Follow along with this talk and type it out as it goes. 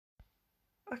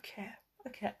Okay,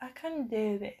 I can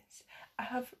do this. I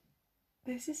have.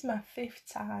 This is my fifth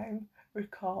time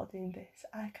recording this.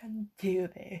 I can do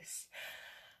this.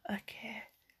 Okay,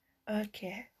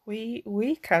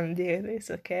 we can do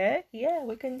this. Okay, yeah,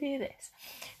 we can do this.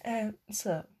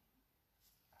 So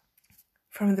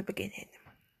from the beginning.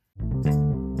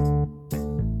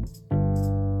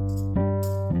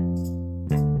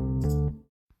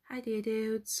 Hi, dear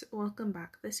dudes. Welcome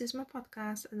back. This is my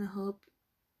podcast, and I hope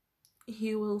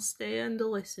you will stay and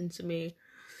listen to me.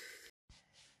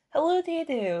 Hello, dear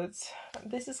dudes.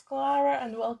 This is Clara,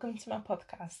 and welcome to my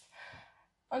podcast.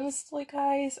 Honestly,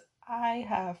 guys, I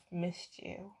have missed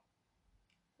you.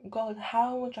 God,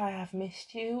 how much I have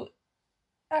missed you.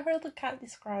 I really can't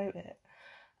describe it.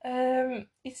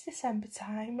 It's December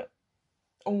time,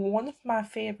 one of my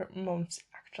favorite months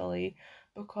actually,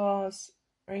 because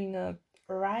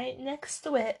right next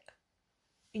to it,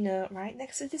 right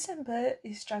next to December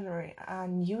is January,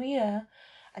 and New Year,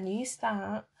 a new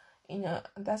start.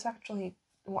 That's actually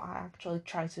what I actually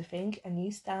try to think. A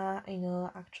new start.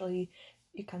 Actually,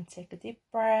 you can take a deep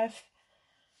breath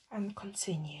and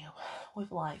continue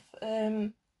with life.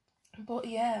 But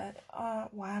yeah,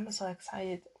 why am I so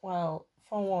excited? Well,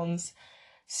 for once,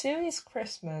 soon is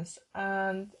Christmas,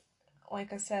 and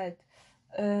like I said,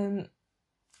 um,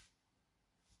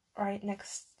 right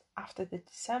next after the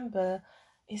December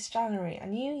is January, a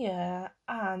new year,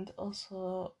 and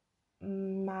also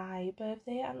my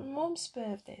birthday and mom's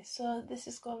birthday. So this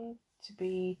is going to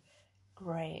be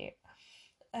great.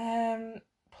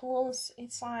 Plus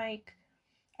it's like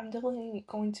I'm definitely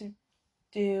going to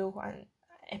do an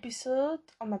episode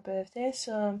on my birthday,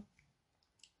 so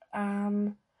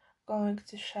I'm going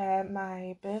to share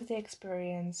my birthday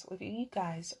experience with you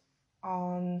guys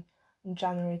on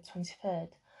January 23rd.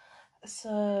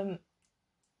 So,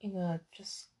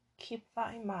 just keep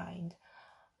that in mind.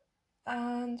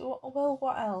 And, well,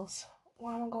 what else?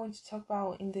 What am I going to talk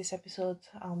about in this episode?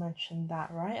 I'll mention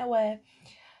that right away.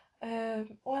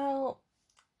 Well,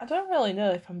 I don't really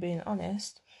know if I'm being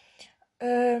honest.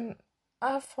 Um,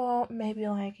 I thought maybe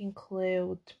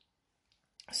include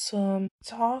some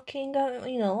talking,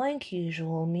 like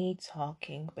usual, me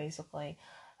talking basically.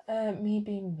 Me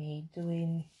being me,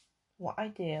 doing what I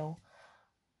do,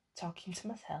 talking to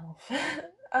myself,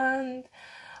 and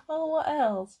well, what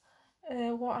else?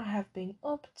 What I have been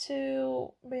up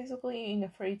to basically in the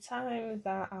free time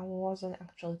that I wasn't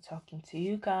actually talking to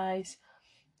you guys.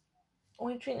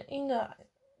 Which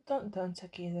don't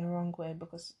take it the wrong way,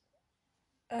 because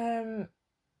um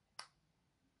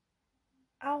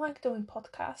I like doing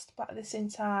podcasts, but at the same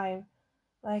time,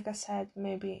 like I said,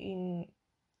 maybe in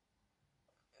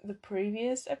the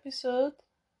previous episode,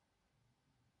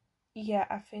 yeah,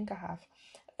 I think I have.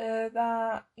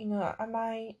 That I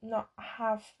might not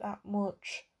have that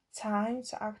much time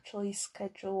to actually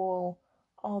schedule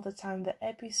all the time the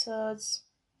episodes,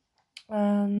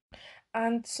 and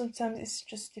sometimes it's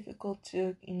just difficult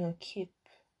to keep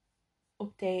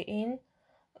updating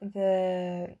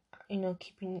the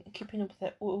keeping up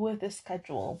with the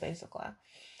schedule basically.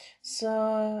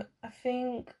 So I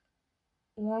think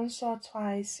once or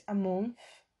twice a month,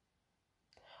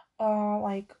 or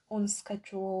like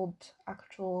unscheduled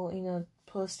actual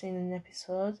posting an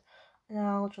episode, and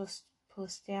I'll just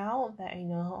post it out there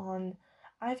on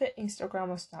either Instagram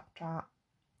or Snapchat,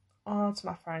 or to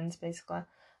my friends basically.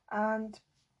 And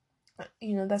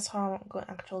that's how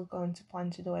actually going to plan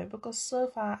to do it, because so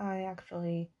far I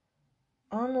actually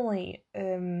only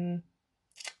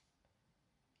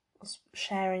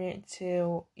sharing it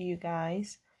to you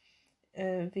guys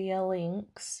via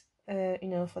links,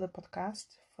 for the podcast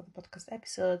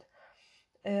episode,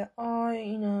 or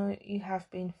you have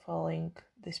been following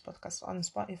this podcast on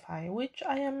Spotify, which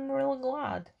I am really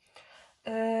glad.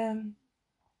 Um,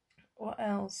 what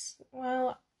else?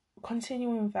 Well,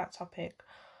 continuing with that topic,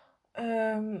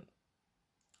 um,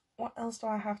 what else do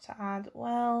I have to add?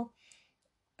 Well,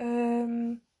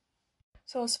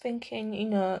 so I was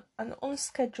thinking, an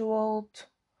unscheduled,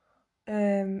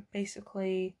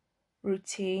 basically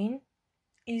routine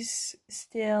is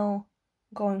still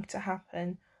going to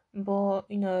happen, but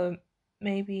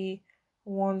maybe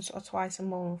once or twice a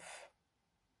month,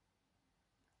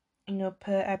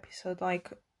 per episode,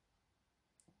 like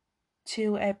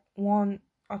one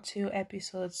or two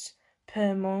episodes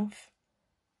per month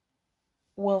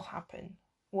will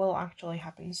actually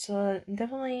happen. So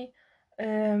definitely,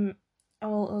 I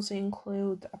will also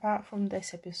include, apart from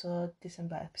this episode,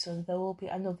 December episode, there will be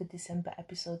another December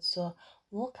episode, so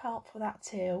look out for that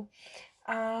too.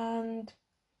 And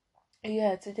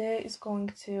yeah, today is going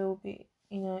to be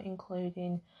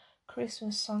including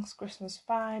Christmas songs, Christmas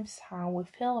vibes, how we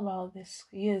feel about this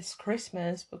year's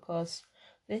Christmas, because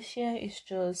this year is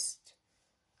just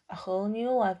a whole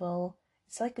new level.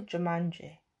 It's like a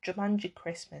Jumanji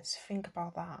Christmas. Think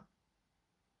about that.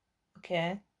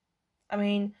 Okay? I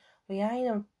mean, we are in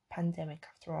a pandemic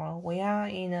after all. We are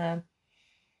in a.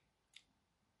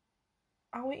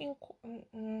 Are we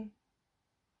in.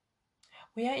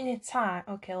 We are in a time,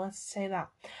 okay, let's say that.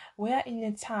 We are in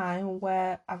a time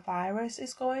where a virus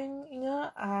is going,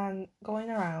 and going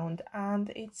around,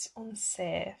 and it's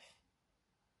unsafe.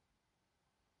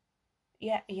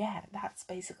 Yeah, that's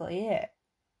basically it.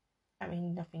 I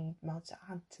mean, nothing more to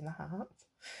add to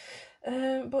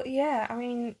that. But yeah, I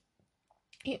mean,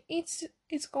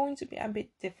 it's going to be a bit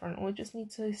different. We just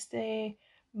need to stay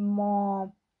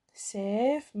more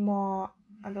safe, more.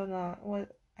 I don't know what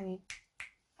I need.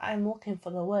 I'm looking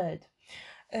for the word.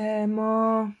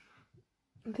 More.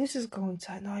 This is going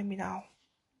to annoy me now.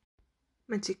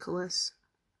 Meticulous.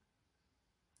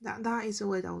 That is the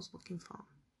word I was looking for.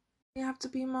 We have to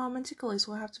be more meticulous.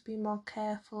 We have to be more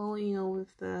careful.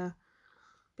 With the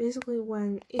basically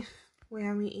if we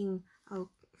are meeting our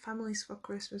families for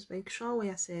Christmas, make sure we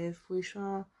are safe. Make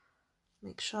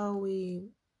sure we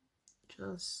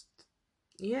just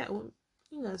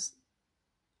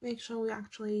make sure we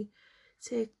actually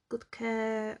take good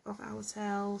care of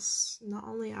ourselves, not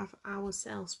only of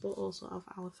ourselves but also of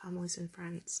our families and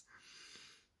friends.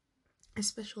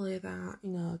 Especially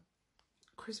that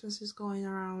Christmas is going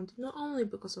around, not only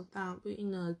because of that, but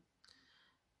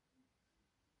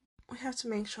we have to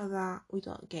make sure that we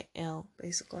don't get ill,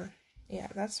 basically. Yeah,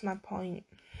 that's my point.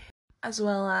 As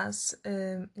well as,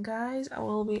 guys, I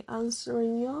will be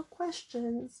answering your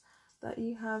questions that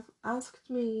you have asked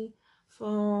me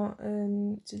for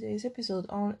today's episode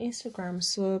on Instagram.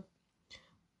 So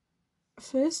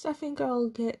first, I think I'll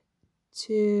get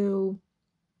to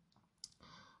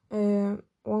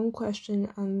one question,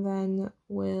 and then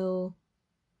we'll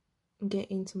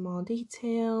get into more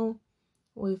detail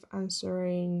with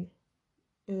answering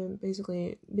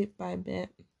basically bit by bit.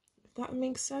 If that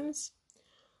makes sense,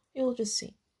 you'll just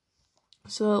see.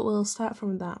 So we'll start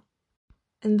from that,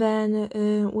 and then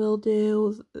we'll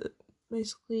do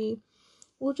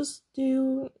we'll just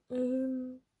do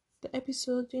the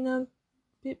episode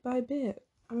bit by bit.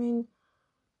 I mean,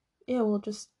 yeah, we'll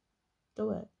just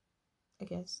do it, I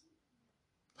guess.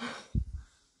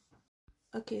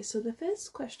 Okay, so the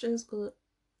first question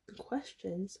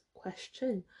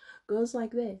goes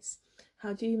like this: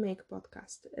 how do you make a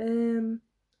podcast?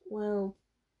 Well,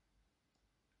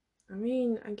 I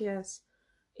mean, I guess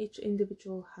each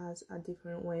individual has a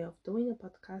different way of doing a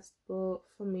podcast, but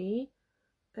for me,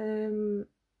 I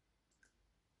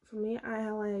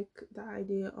like the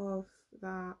idea of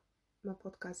that my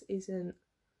podcast isn't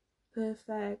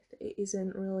perfect, it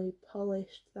isn't really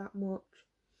polished that much.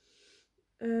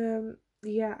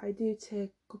 Yeah, I do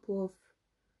take a couple of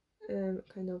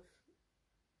kind of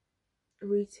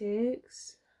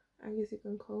retakes, I guess you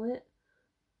can call it,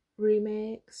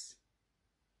 remakes,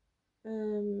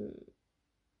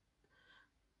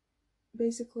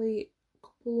 basically a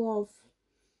couple of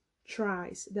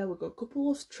tries. There we go, couple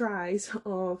of tries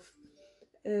of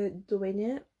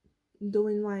doing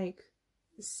like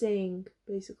saying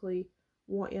basically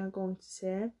what you're going to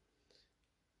say.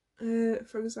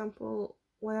 For example,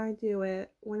 when I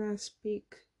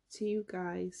speak to you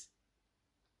guys,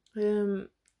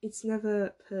 it's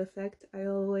never perfect. I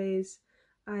always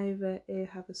either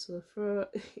have a sore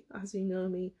throat, as you know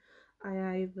me. I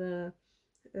either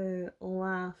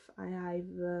laugh.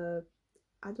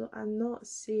 I'm not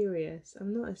serious.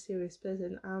 I'm not a serious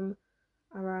person. I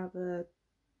rather.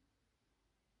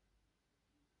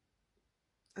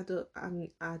 I don't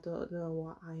know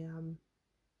what I am.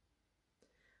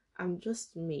 I'm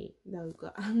just me. There we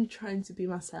go. I'm trying to be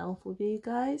myself with you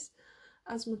guys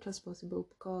as much as possible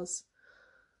because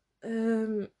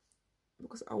I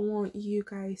want you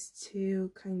guys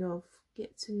to kind of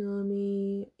get to know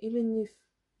me, even if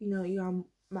you are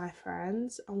my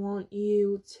friends. I want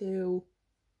you to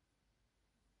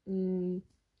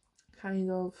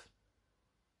kind of,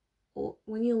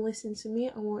 when you listen to me,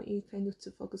 I want you kind of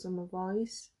to focus on my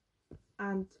voice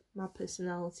and my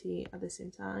personality at the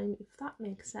same time, if that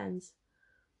makes sense.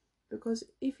 Because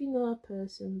if you know a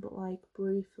person but like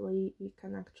briefly, you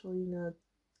can actually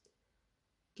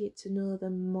get to know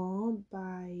them more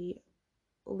by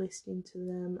listening to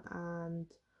them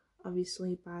and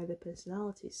obviously by the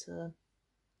personality. So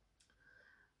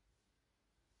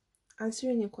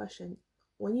answering your question,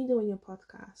 when you're doing your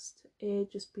podcast,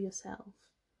 just be yourself.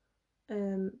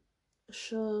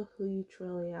 Show who you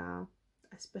truly are,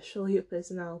 especially your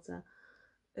personality.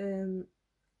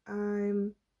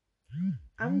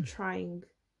 I'm trying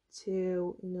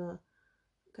to,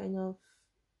 kind of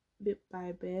bit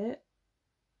by bit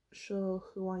show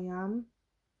who I am.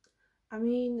 I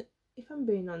mean, if I'm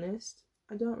being honest,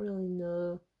 I don't really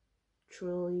know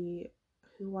truly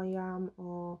who I am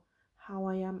or how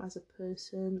I am as a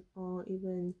person or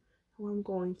even who I'm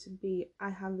going to be. I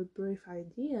have a brief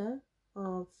idea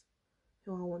of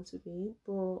who I want to be,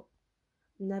 but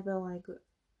never like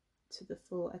to the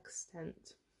full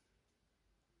extent.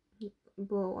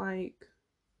 But like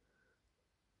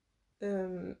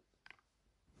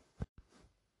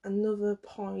another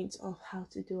point of how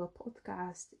to do a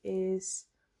podcast is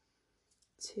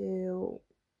to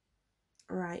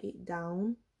write it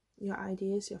down, your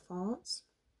ideas, your thoughts,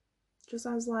 just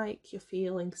as like your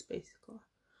feelings basically.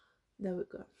 There we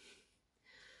go.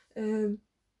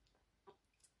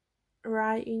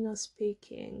 Writing or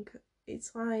speaking,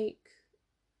 it's like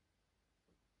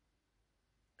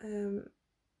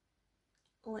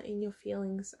letting your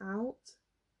feelings out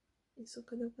in some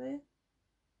kind of way.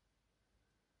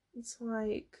 It's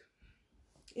like,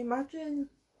 imagine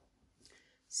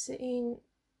sitting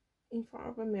in front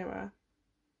of a mirror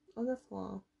on the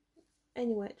floor,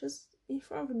 anyway, just in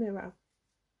front of a mirror,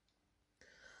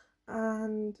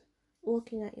 and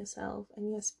looking at yourself, and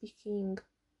you're speaking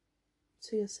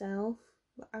to yourself,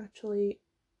 but actually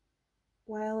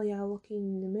while you're looking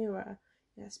in the mirror,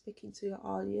 you're speaking to your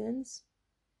audience.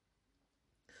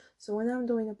 So when I'm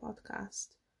doing a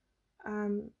podcast,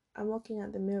 I'm looking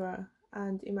at the mirror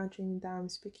and imagining that I'm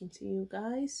speaking to you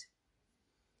guys.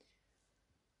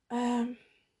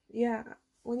 Yeah,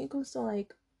 when it comes to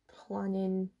like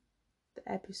planning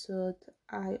the episode,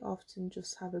 I often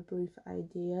just have a brief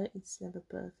idea. It's never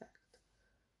perfect.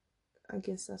 I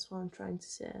guess that's what I'm trying to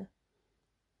say.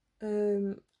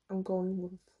 I'm going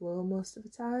with the flow most of the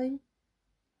time,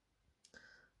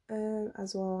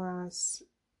 as well as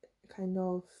kind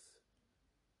of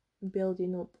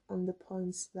building up on the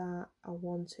points that I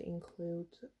want to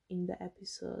include in the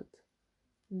episode.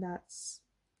 That's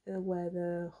where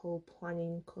the whole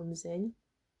planning comes in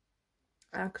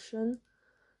action.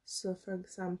 So for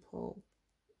example,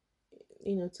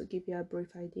 to give you a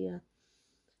brief idea,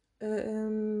 I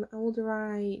would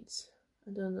write,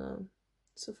 I don't know,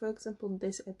 so for example,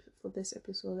 for this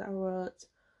episode I wrote,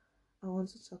 I want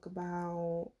to talk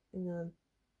about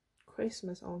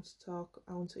Christmas. I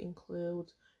want to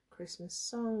include Christmas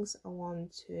songs. I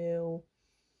want to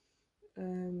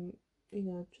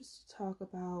just talk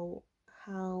about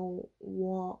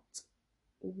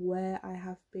where I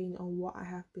have been or what I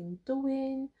have been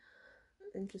doing,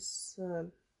 and just I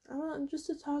want just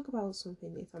to talk about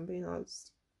something, if I'm being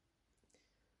honest.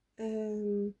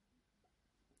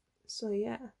 So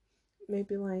yeah,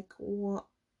 maybe like what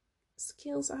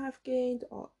skills I have gained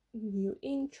or new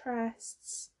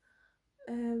interests.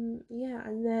 Yeah,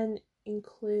 and then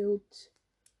include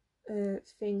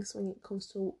things when it comes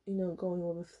to going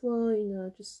with the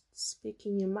flow, just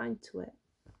speaking your mind to it.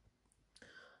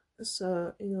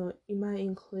 So it might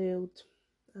include,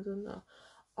 I don't know,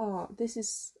 oh, this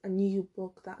is a new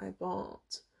book that I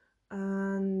bought,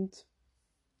 and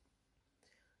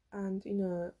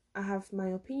I have my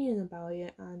opinion about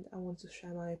it, and I want to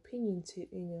share my opinion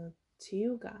to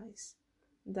you guys.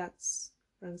 That's,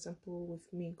 for example,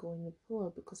 with me going with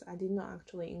flow, because I did not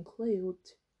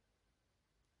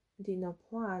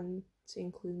plan to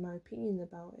include my opinion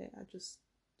about it. I just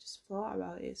thought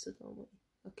about it suddenly.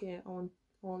 Okay, I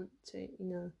want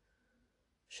to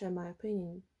share my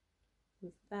opinion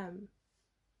with them.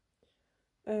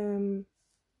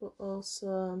 But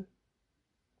also,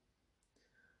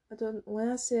 when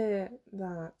I say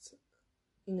that,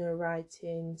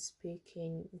 writing,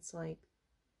 speaking, it's like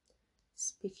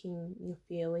speaking your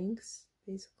feelings,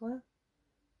 basically.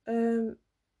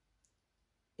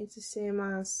 It's the same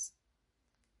as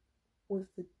with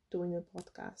doing a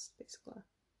podcast, basically.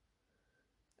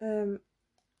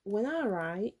 When I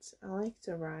write, I like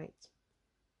to write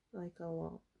like a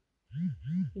lot.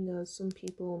 Some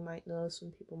people might know,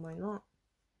 some people might not.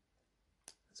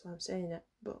 That's why I'm saying it.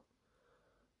 But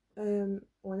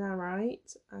when I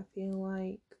write, I feel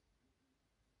like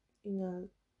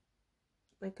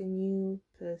like a new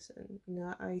person.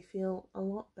 I feel a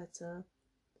lot better.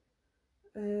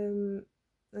 And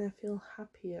I feel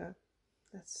happier.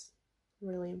 That's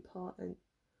really important.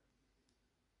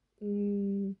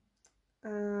 And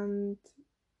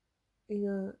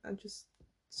I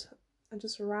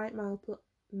just write I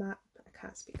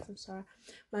can't speak, I'm sorry,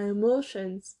 my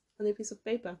emotions on a piece of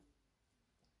paper,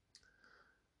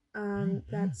 and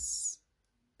that's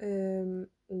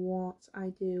what I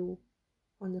do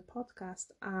on the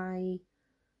podcast. I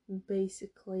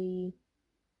basically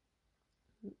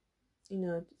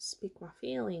speak my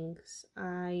feelings.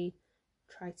 I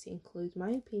try to include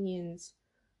my opinions.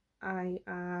 I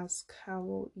ask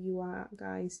how you are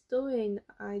guys doing.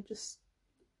 I just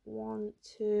want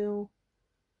to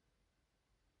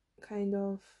kind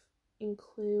of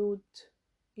include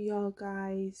you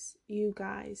guys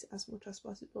as much as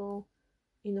possible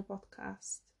in the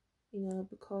podcast,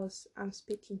 because I'm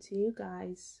speaking to you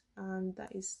guys, and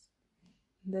that is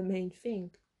the main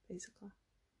thing, basically.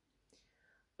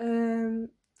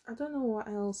 I don't know what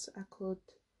else I could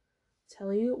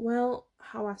tell you. Well,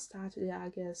 how I started it, I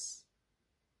guess,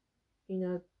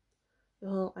 the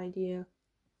whole idea.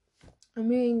 I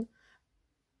mean,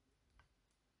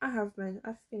 I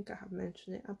think I have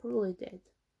mentioned it. I probably did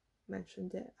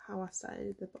mentioned it, how I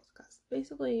started the podcast.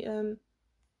 Basically,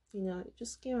 it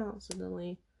just came out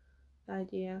suddenly, the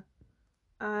idea.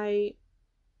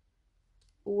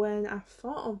 When I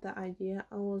thought of that idea,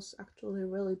 I was actually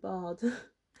really bored.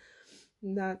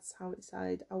 That's how it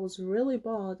started. I was really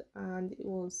bored, and it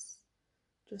was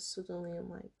just suddenly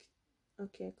I'm like,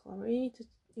 okay, Clara, you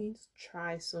need to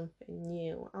try something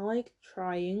new. I like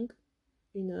trying,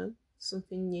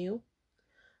 something new.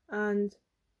 And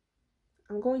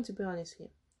I'm going to be honest here.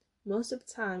 Most of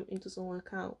the time it doesn't work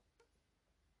out.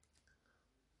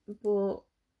 But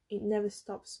it never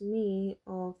stops me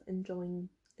of enjoying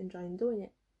doing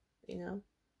it.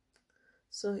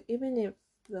 So even if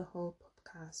the whole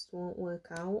podcast won't work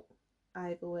out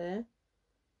either way,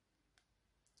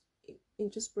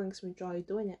 it just brings me joy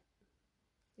doing it.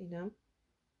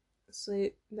 So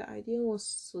the idea was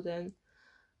sudden.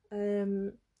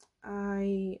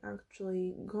 I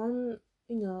actually gone,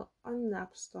 on an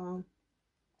app store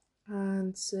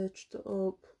and searched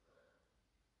up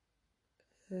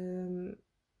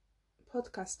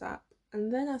podcast app,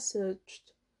 and then I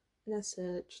searched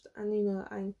and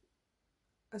I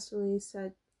actually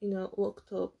said,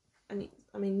 looked up, and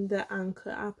the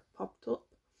Anchor app popped up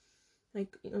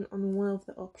like on one of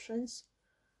the options,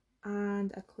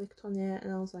 and I clicked on it,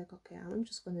 and I was like, okay, I'm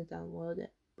just gonna download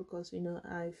it, because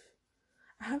I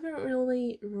haven't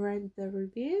really read the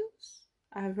reviews.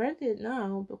 I've read it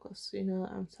now because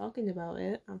I'm talking about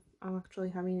it. I'm actually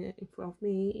having it in front of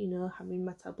me, having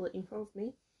my tablet in front of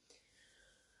me.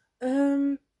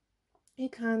 You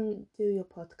can do your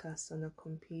podcast on a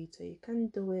computer. You can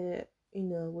do it,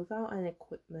 without an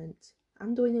equipment.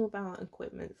 I'm doing it without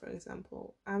equipment, for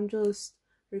example. I'm just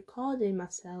recording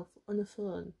myself on a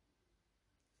phone.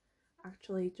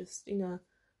 Actually, just,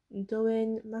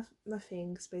 doing my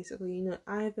things, basically,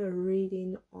 either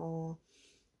reading or,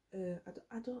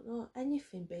 I don't know,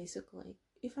 anything, basically.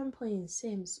 If I'm playing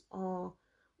Sims or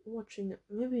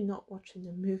maybe not watching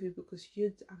a movie because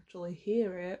you'd actually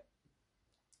hear it,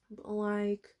 but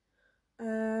like,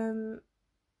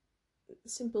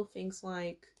 simple things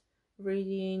like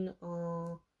reading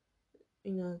or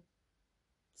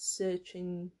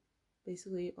searching,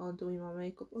 basically, or doing my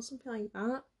makeup or something like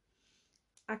that.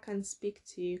 I can speak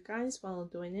to you guys while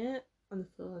doing it on the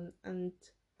phone, and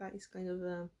that is kind of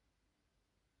a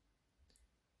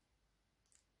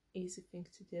easy thing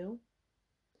to do.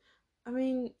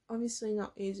 Obviously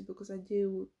not easy, because I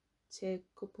do take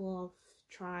a couple of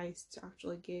tries to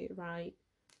actually get it right,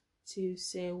 to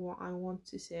say what I want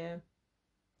to say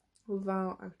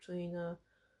without actually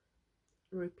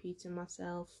repeating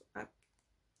myself.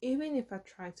 Even if I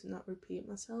try to not repeat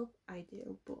myself, I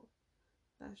do, but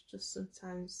that's just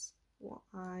sometimes what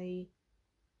I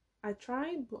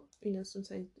try, but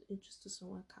sometimes it just doesn't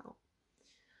work out.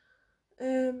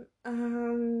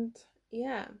 And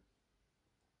yeah,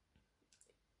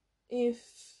 if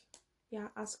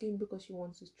you're asking because you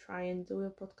want to try and do a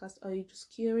podcast, or you're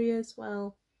just curious,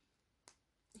 well,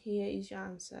 here is your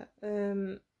answer.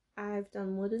 I've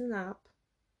downloaded an app,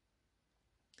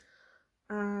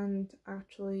 and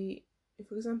actually,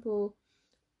 for example,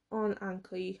 on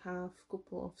Anchor you have a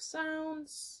couple of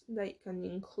sounds that you can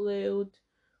include,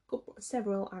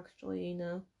 several actually,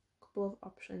 couple of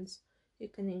options. You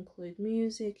can include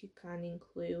music, you can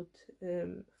include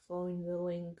following the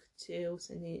link to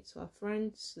sending it to a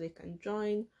friend so they can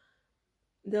join.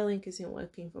 The link isn't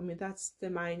working for me. That's the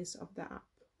minus of the app.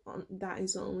 That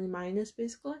is the only minus,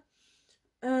 basically.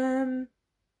 What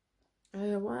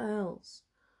else?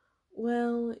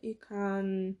 Well, you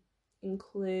can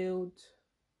include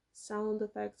sound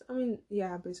effects.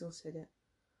 Yeah, I basically said it.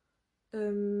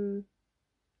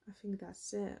 I think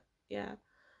that's it. Yeah.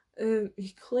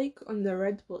 You click on the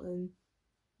red button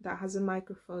that has a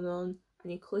microphone on,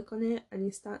 and you click on it and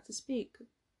you start to speak.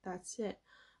 That's it.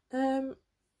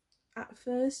 At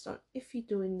first, if you're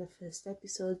doing the first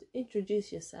episode,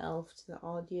 introduce yourself to the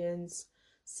audience,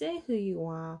 say who you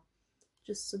are,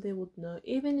 just so they would know.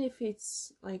 Even if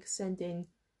it's like sending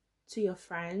to your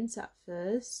friends at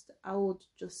first, I would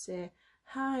just say,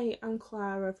 "Hi, I'm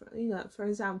Clara." For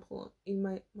example, in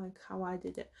my like how I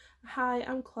did it. "Hi,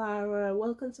 I'm Clara.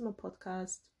 Welcome to my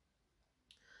podcast.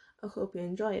 I hope you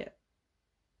enjoy it."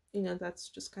 That's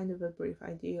just kind of a brief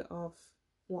idea of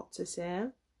what to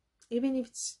say. Even if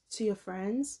it's to your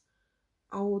friends,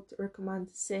 I would recommend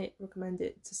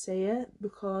it to say it,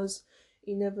 because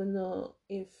you never know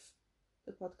if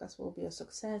the podcast will be a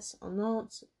success or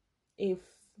not, if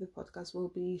the podcast will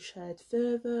be shared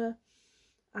further,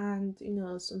 and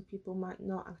some people might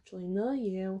not actually know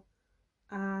you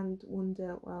and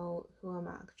wonder, well, who am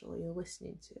I actually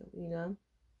listening to.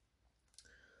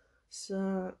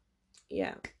 So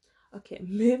yeah. Okay,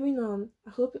 moving on.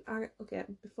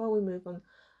 Before we move on,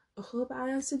 I hope I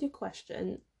answered your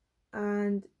question.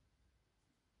 And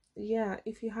yeah,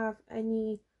 if you have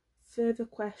any further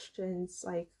questions,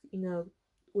 like,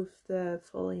 with the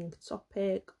following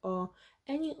topic or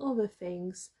any other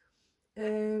things,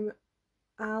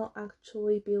 I'll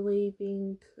actually be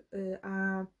leaving,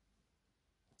 I'll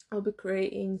be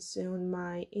creating soon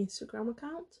my Instagram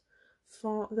account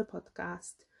for the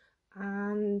podcast.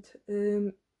 And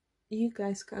you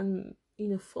guys can,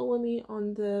 follow me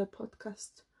on the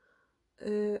podcast,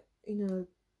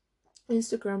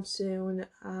 Instagram soon,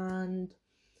 and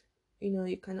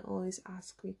you can always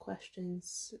ask me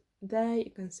questions there.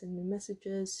 You can send me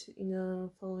messages,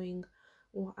 following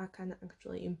what I can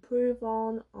actually improve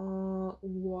on, or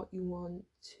what you want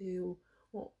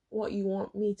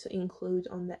me to include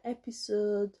on the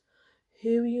episode,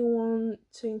 who you want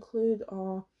to include,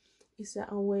 or is there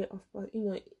a way of,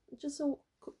 just a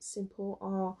simple,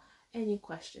 or any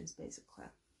questions basically.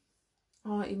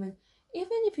 Or even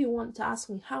if you want to ask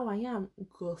me how I am,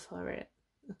 go for it.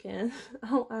 Okay,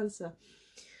 I'll answer.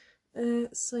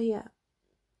 So yeah.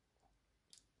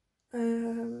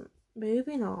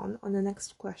 Moving on the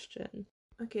next question.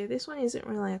 Okay, this one isn't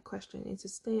really a question, it's a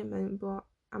statement, but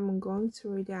I'm going to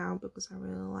read it out because I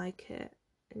really like it.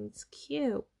 And it's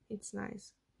cute. It's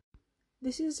nice.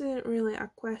 This isn't really a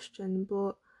question,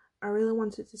 but I really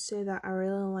wanted to say that I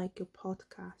really like your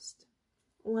podcast.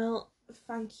 Well,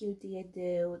 thank you, dear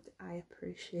dude. I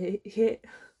appreciate it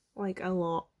like a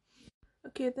lot.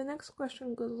 Okay, the next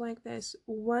question goes like this.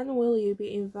 When will you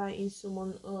be inviting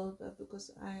someone over?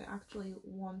 Because I actually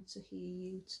want to hear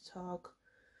you to talk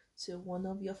to one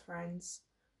of your friends,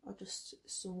 or just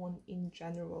someone in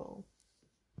general.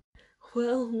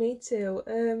 Well, me too.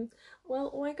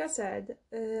 Well, like I said,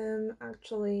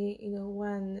 actually,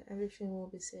 when everything will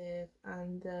be safe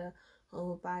and the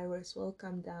whole virus will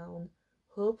come down,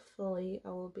 hopefully I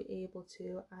will be able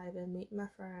to either meet my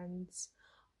friends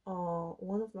or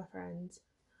one of my friends,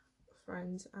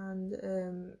 and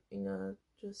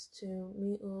just to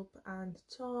meet up and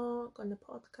talk on the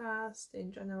podcast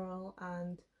in general,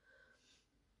 and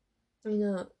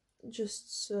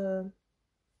just so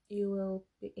you will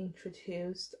be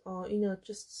introduced, or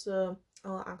just so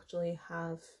I'll actually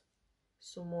have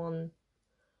someone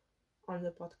on the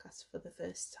podcast for the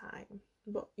first time.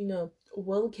 But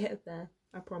we'll get there,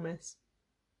 I promise.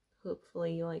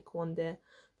 Hopefully, like, one day,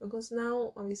 because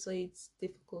now obviously it's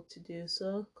difficult to do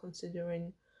so,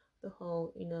 considering the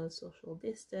whole social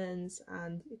distance,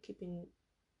 and keeping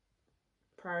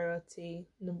priority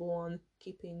number one,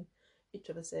 keeping each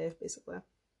other safe basically.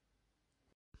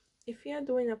 If you are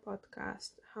doing a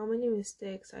podcast, how many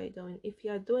mistakes are you doing? If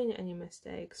you are doing any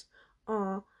mistakes,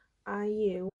 or are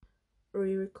you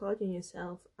re-recording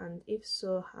yourself, and if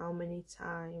so, how many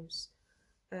times?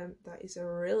 That is a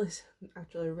really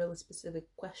actually really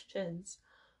specific questions.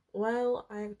 Well,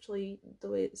 I actually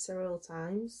do it several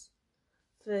times.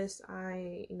 First,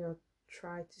 I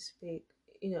try to speak.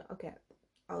 Okay,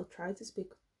 I'll try to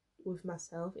speak with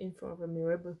myself in front of a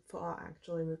mirror before I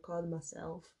actually record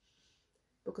myself,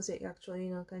 because it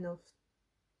actually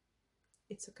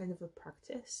it's a kind of a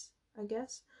practice, I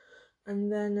guess. And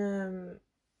then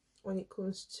when it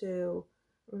comes to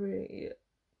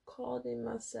recording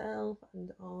myself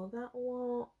and all that,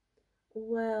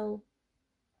 well,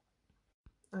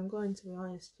 I'm going to be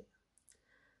honest here.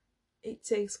 It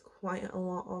takes quite a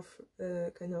lot of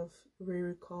kind of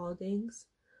re-recordings.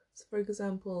 So for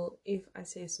example, if I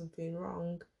say something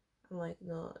wrong, I'm like,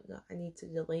 no, I need to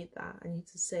delete that. I need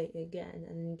to say it again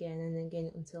and again and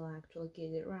again until I actually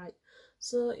get it right.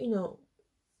 So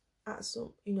at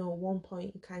some one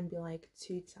point it can be like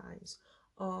 2 times,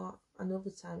 or another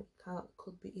time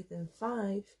could be even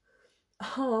 5.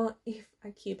 Or if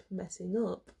I keep messing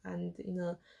up and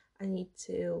I need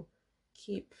to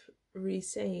keep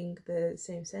re-saying the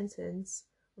same sentence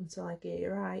until I get it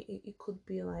right, it could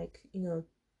be like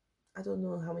I don't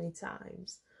know how many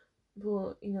times.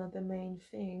 But the main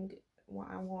thing what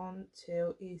I want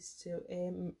to is to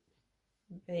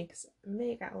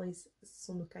make at least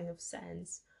some kind of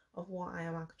sense of what I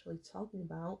am actually talking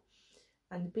about,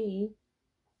 and B,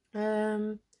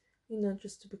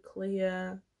 just to be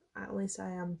clear, at least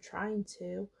I am trying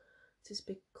to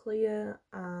speak clear,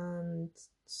 and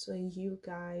so you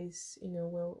guys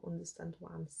will understand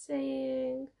what I'm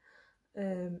saying.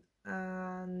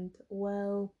 And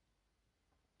well,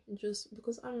 just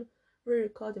because I'm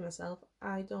re-recording myself,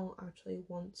 I don't actually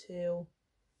want to,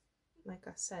 like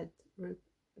I said,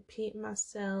 repeat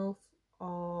myself,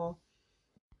 or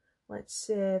let's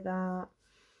say that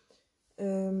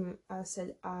I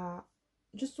said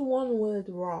just one word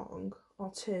wrong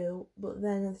or two, but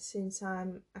then at the same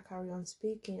time I carry on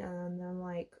speaking, and I'm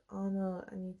like, oh no,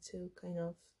 I need to kind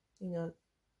of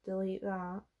delete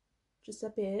that, just a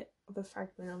bit of a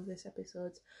fragment of this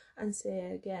episode, and say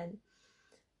it again.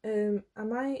 I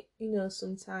might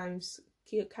sometimes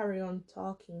carry on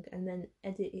talking and then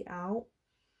edit it out,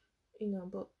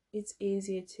 but it's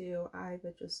easier to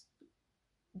either just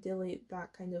delete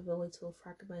that kind of a little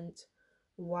fragment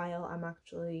while I'm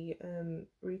actually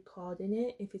recording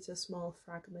it, if it's a small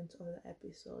fragment of the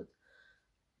episode.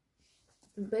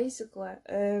 Basically,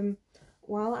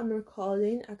 while I'm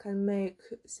recording, I can make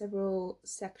several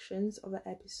sections of an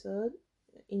episode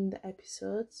in the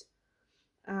episodes,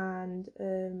 and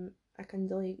I can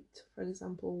delete, for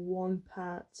example, one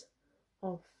part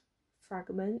of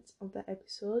fragment of the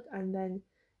episode, and then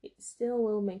it still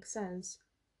will make sense,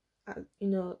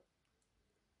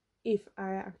 if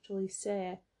I actually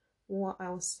say what I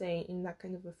was saying in that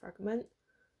kind of a fragment.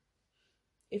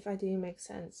 If I didn't make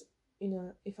sense,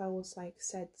 if I was like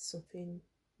said something,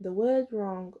 the word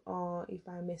wrong, or if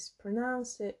I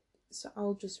mispronounce it, so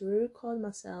I'll just re-record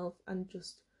myself and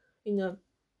just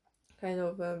kind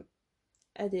of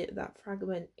edit that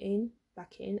fragment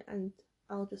back in, and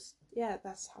I'll just, yeah,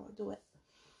 that's how I do it.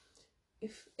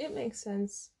 If it makes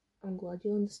sense, I'm glad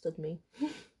you understood me.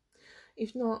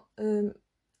 If not,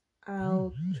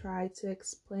 I'll try to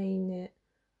explain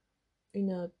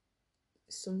it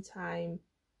sometime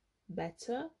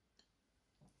better.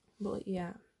 But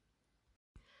yeah,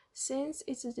 since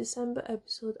it's a December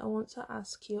episode, I want to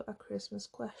ask you a Christmas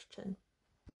question.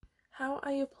 How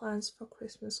are your plans for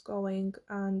Christmas going,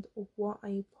 and what are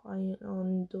you planning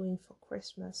on doing for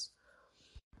Christmas?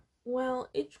 Well,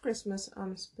 each Christmas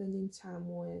I'm spending time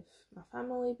with my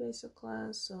family,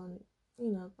 basically, so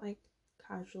like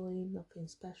casually, nothing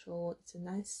special. It's a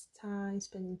nice time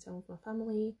spending time with my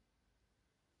family.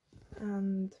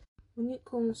 And when it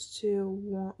comes to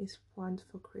what is planned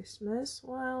for Christmas,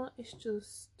 well, it's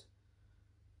just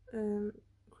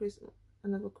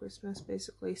another Christmas,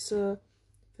 basically. So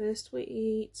first we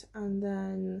eat, and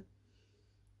then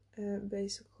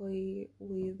basically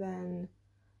we then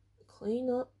clean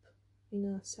up,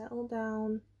 settle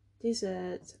down,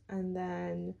 dessert, and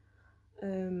then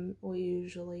we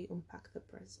usually unpack the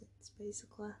presents,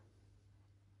 basically.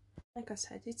 Like I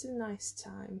said, it's a nice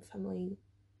time, family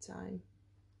time.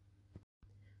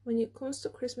 When it comes to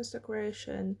Christmas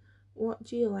decoration, what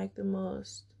do you like the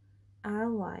most?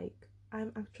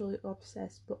 I'm actually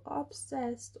obsessed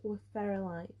with fairy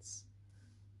lights.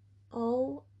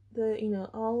 All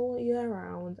year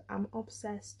round, I'm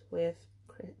obsessed with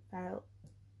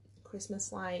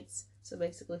Christmas lights, so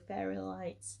basically fairy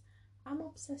lights. I'm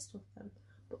obsessed with them.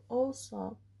 But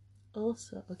also,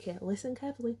 okay, listen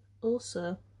carefully.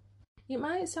 Also, it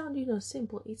might sound,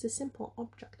 simple. It's a simple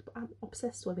object, but I'm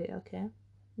obsessed with it, okay?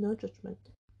 No judgment.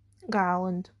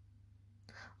 Garland.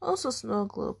 Also snow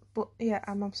globe. But yeah,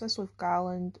 I'm obsessed with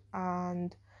garland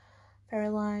and fairy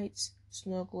lights,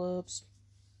 snow globes,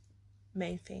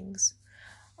 main things.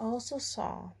 I also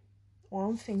saw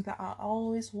one thing that I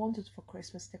always wanted for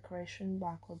Christmas decoration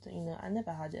backward, I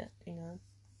never had it,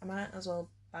 I might as well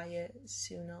buy it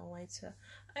sooner or later,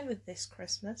 either this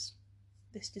Christmas,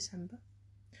 this December,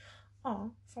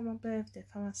 or for my birthday,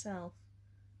 for myself.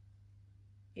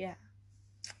 Yeah.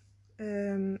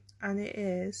 And it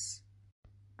is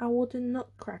a wooden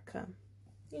nutcracker,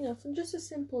 for just a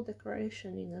simple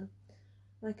decoration,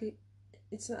 like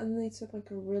it's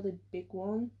like a really big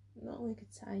one, not like a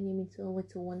tiny little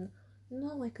one,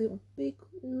 not like a big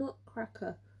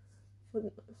nutcracker for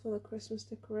the Christmas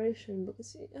decoration,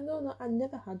 because I don't know, I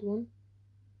never had one,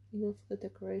 for the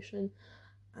decoration,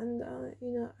 and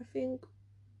I think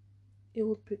it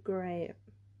would be great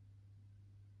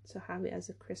to have it as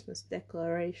a Christmas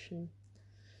decoration.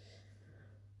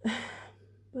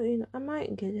 But I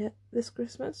might get it this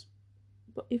Christmas,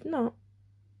 but if not,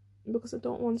 because I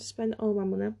don't want to spend all my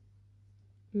money,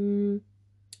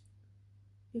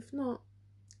 If not,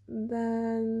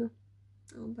 then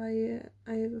I'll buy it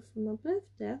either for my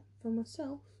birthday for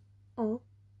myself or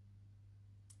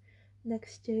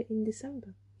next year in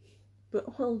December.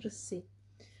 But we'll just see.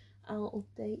 I'll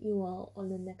update you all on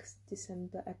the next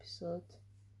December episode.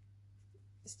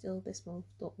 Still this month,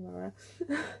 don't worry.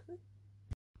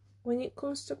 When it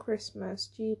comes to Christmas,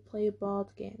 do you play board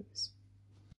games?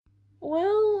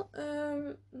 Well,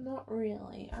 not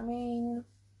really. I mean,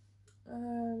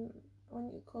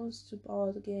 when it comes to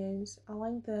board games, I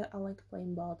like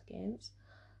playing board games.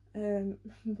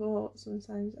 But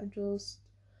sometimes I just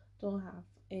don't have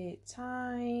a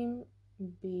time.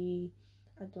 B,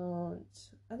 I don't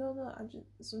know. I just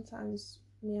sometimes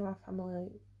me and my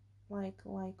family like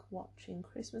watching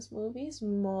Christmas movies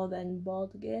more than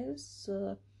board games.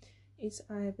 So it's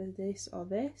either this or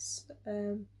this.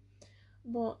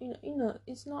 But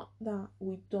it's not that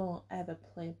we don't ever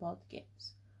play board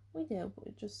games. We do,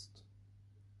 but just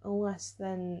less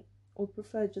than we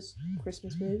prefer just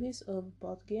Christmas movies over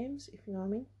board games, if you know what I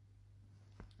mean.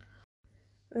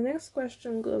 The next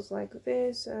question goes like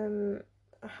this: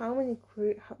 how many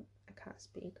I can't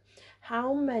speak.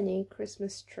 How many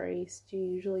Christmas trees do you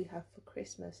usually have for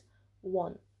Christmas?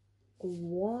 One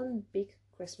big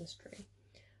Christmas tree.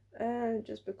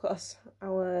 Just because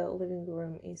our living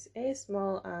room is A,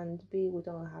 small, and B, we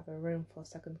don't have a room for a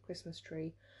second Christmas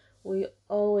tree. We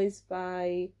always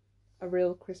buy a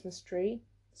real Christmas tree,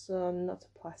 so not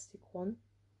a plastic one.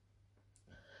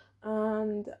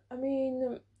 And I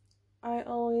mean, I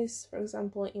always, for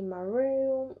example, in my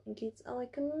room, get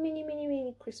like a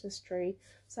mini Christmas tree.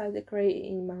 So I decorate it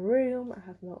in my room. I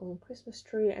have my own Christmas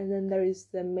tree, and then there is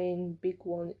the main big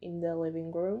one in the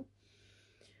living room.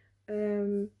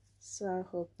 So I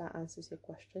hope that answers your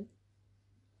question.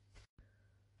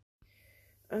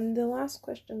 And the last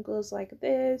question goes like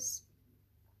this: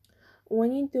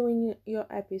 when you're doing your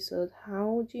episode,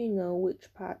 how do you know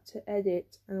which part to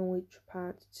edit and which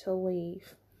part to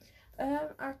leave?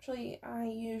 Actually, I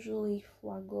usually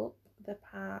flag up the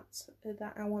parts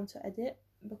that I want to edit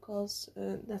because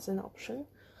that's an option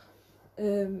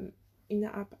in the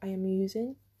app I am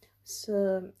using.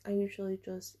 So I usually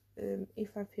just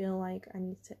if I feel like I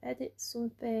need to edit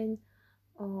something,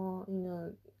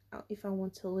 or if I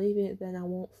want to leave it, then I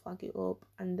won't flag it up.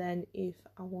 And then if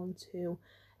I want to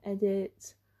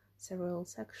edit several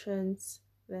sections,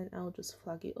 then I'll just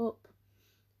flag it up.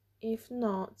 If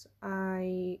not,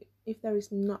 if there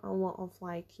is not a lot of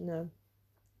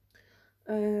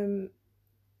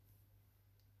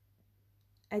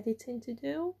editing to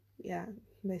do, yeah,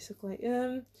 basically,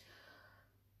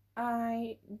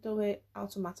 I do it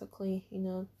automatically,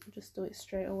 just do it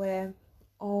straight away,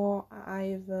 or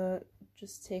I either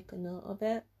just take a note of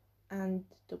it and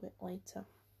do it later.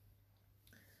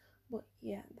 But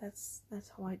yeah, that's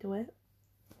how I do it.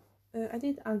 I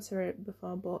did answer it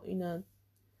before, but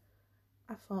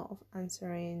I thought of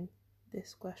answering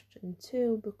this question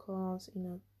too because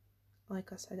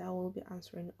like I said, I will be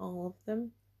answering all of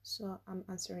them, so I'm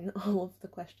answering all of the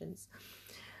questions.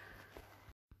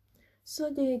 So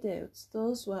dear dudes,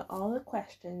 those were all the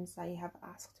questions that you have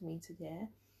asked me today.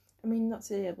 I mean, not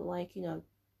today, but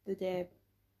the day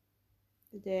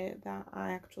that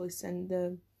I actually send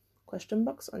the question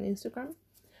box on Instagram.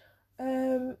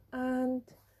 And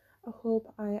I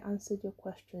hope I answered your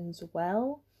questions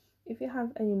well. If you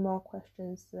have any more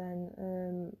questions, then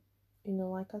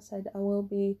like I said, I will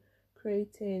be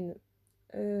creating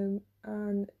an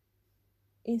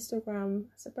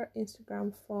separate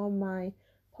Instagram for my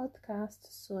podcast,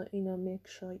 so make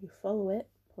sure you follow it,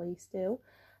 please do.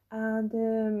 And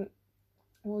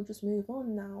we'll just move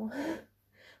on now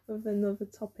with another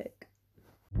topic.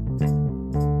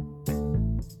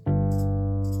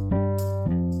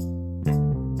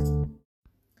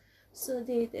 So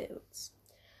dear dudes,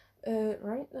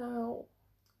 right now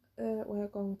we're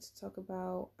going to talk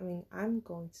about, I'm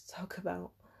going to talk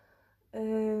about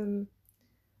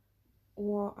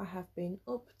what I have been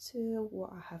up to,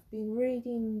 what I have been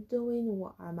reading, doing,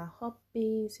 what are my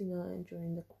hobbies,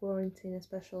 during the quarantine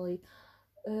especially.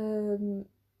 And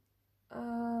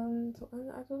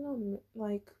I don't know,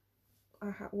 like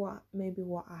what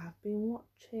I have been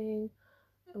watching,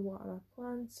 and what are my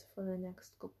plans for the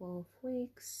next couple of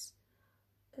weeks.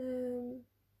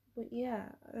 But yeah,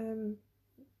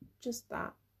 just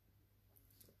that,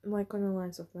 like on the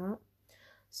lines of that.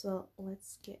 So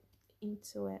let's get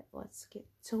into it. Let's get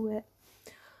to it.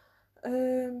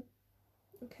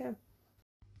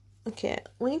 Okay.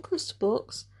 When it comes to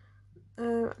books,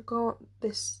 I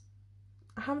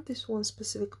have this one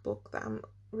specific book that I'm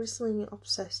recently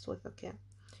obsessed with. Okay,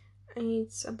 and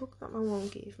it's a book that my mom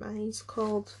gave me. It's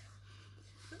called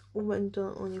Women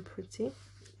Don't Own You Pretty,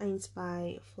 and it's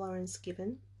by Florence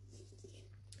Given.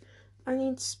 And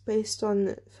it's based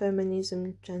on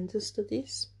feminism gender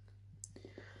studies.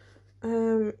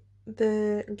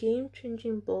 The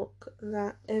game-changing book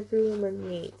that every woman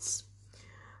needs.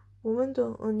 Women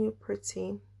Don't Own You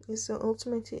Pretty is the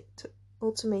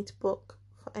ultimate book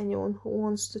for anyone who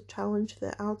wants to challenge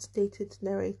the outdated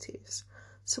narratives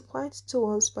supplied to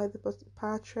us by the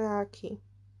patriarchy.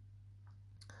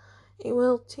 It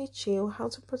will teach you how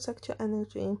to protect your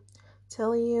energy,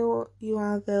 tell you you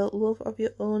are the love of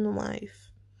your own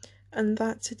life, and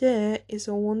that today is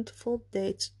a wonderful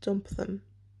day to dump them.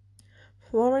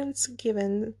 Florence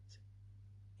Given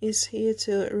is here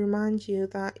to remind you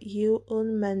that you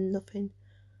own men nothing,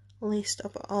 least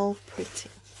of all pretty.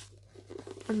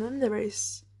 And then there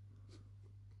is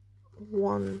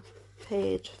one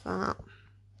page that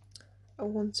I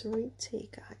want to read to you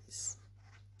guys.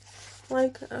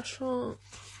 Like a short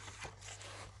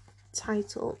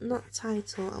title, not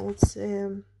title, I would say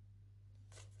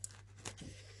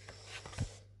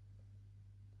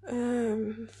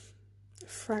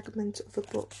fragment of a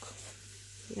book.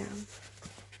 Yeah.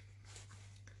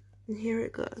 And here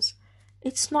it goes.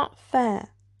 It's not fair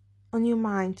on your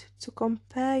mind to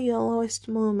compare your lowest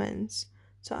moments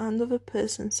to another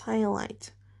person's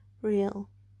highlight reel,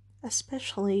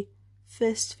 especially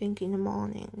first thing in the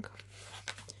morning.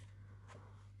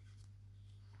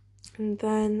 And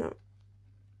then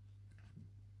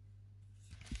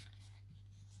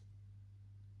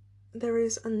there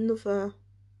is another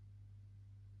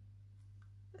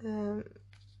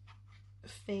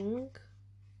thing.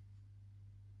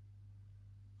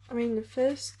 I mean, the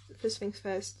first things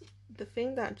first, the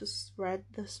thing that I just read,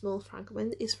 the small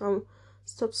fragment, is from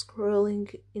Stop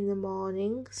Scrolling in the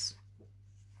Mornings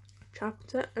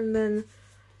chapter, and then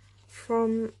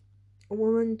from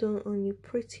Women Don't Own You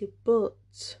Pretty But ...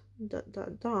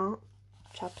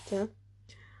 chapter,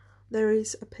 there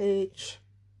is a page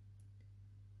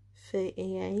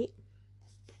 38,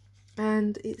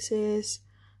 and it says,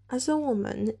 as a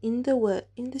woman in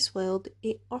this world,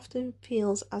 it often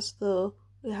feels as though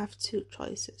we have two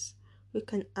choices. We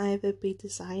can either be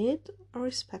desired or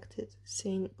respected,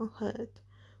 seen or heard.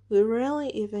 We rarely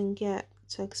even get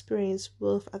to experience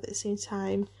both at the same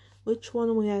time. Which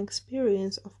one we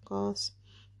experience, of course,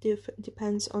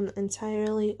 depends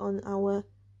entirely on our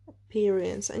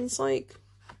appearance. And it's like,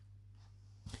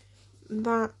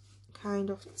 that kind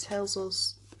of tells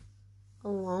us a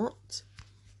lot,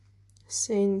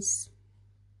 since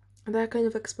there are kind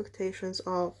of expectations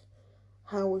of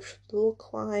how we should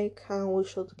look like, how we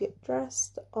should get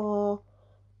dressed, or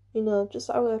just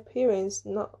our appearance,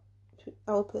 not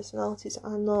our personalities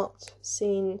are not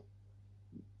seen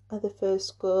at the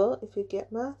first go, if you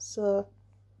get me. So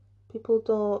people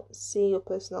don't see your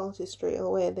personality straight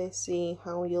away, they see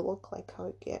how you look like, how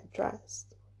you get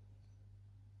dressed.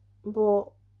 But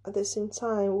at the same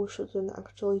time, we shouldn't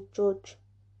actually judge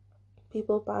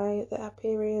people by their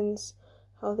appearance,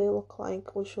 how they look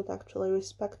like. We should actually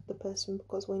respect the person,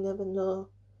 because we never know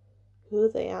who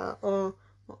they are or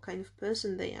what kind of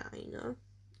person they are,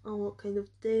 or what kind of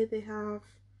day they have,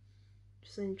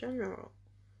 just in general.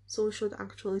 So we should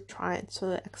actually try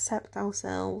to accept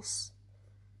ourselves,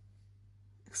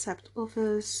 accept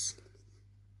others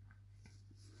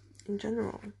in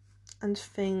general, and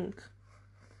think,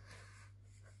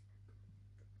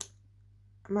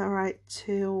 am I right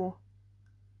to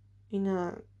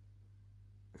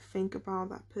think about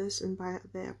that person by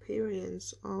their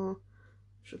appearance, or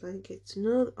should I get to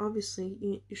know? Obviously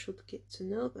you should get to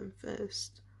know them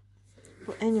first.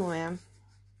 But anyway,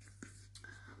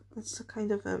 that's the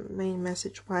kind of a main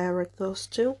message why I read those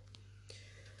two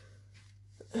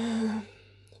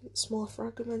small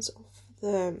fragments of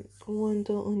the Women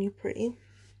Don't Own You Pretty.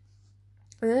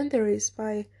 And then there is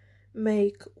by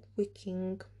Meg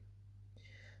Wiking,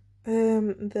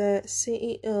 the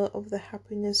CEO of the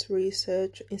Happiness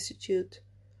Research Institute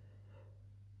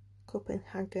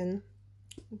Copenhagen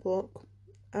book,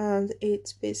 and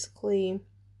it's basically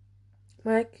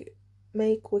Meg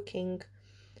Wiking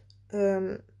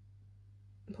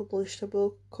published a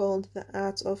book called The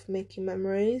Art of Making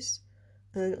Memories,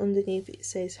 and underneath it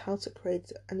says how to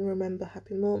create and remember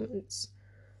happy moments.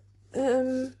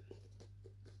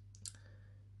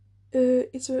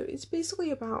 It's basically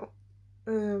about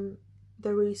the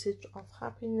research of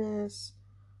happiness,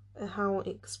 how it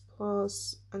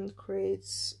explores and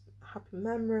creates happy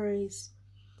memories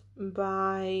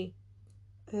by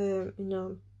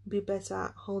be better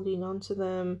at holding on to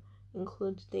them,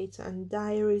 include data and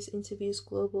diaries, interviews,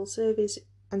 global surveys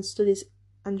and studies,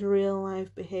 and real life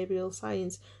behavioral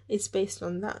science. It's based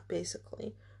on that,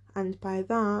 basically, and by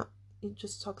that it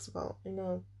just talks about,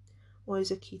 what is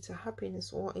the key to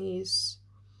happiness, what is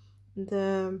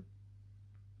the,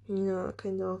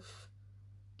 kind of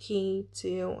key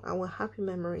to our happy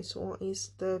memories, what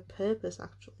is the purpose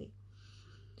actually.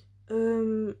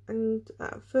 And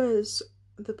at first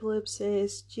the blurb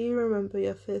says, do you remember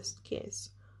your first kiss,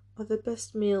 or the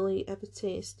best meal you ever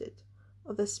tasted,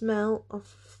 or the smell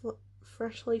of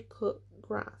freshly cut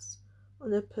grass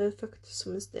on a perfect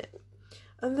summer's day?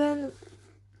 And then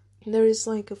there is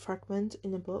like a fragment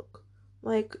in the book,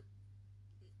 like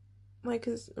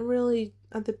it's really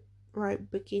at the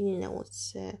right beginning, I would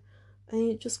say, and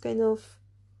it just kind of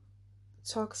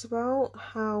talks about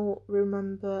how we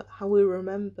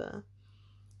remember.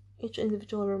 Each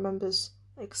individual remembers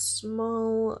like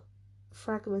small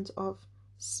fragment of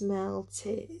smell,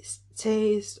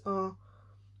 taste, or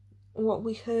what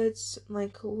we heard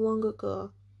like long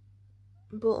ago.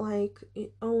 But like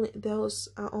those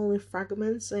are only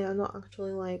fragments. They are not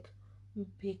actually like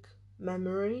big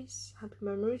memories, happy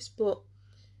memories. But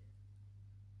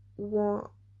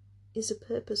what is the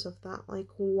purpose of that? Like,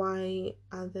 why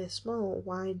are they small?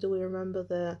 Why do we remember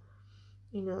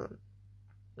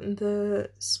the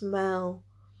smell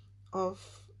of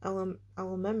our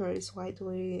memories? Why do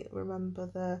we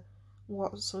remember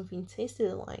what something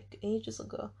tasted like ages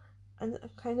ago? And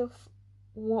kind of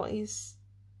why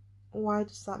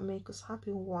does that make us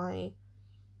happy? Why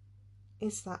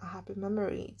is that a happy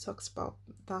memory? It talks about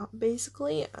that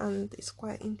basically, and it's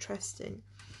quite interesting.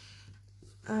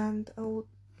 And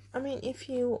if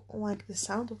you like the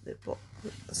sound of the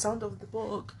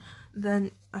book,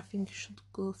 then I think you should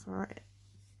go for it.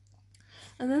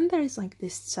 And then there is like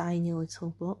this tiny little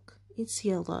book. It's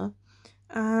yellow,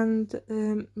 and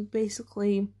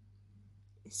basically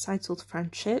it's titled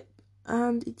Friendship,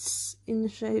 and it's in the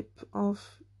shape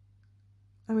of,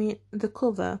 the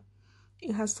cover,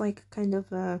 it has like kind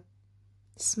of a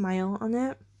smile on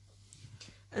it,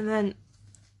 and then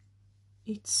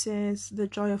it says The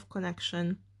Joy of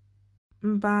Connection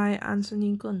by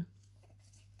Anthony Gunn.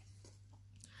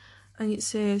 And it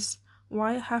says,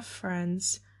 why have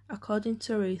friends? According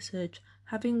to research,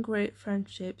 having great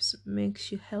friendships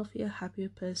makes you a healthier, happier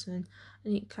person,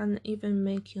 and it can even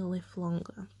make you live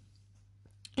longer.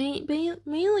 And it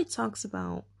mainly talks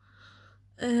about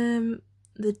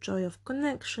the joy of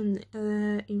connection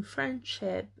in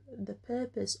friendship, the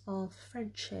purpose of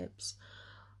friendships,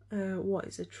 what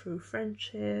is a true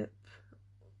friendship,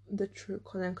 the true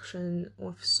connection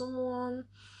with someone,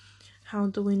 how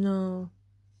do we know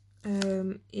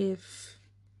if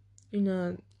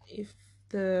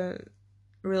the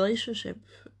relationship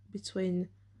between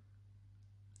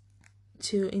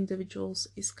two individuals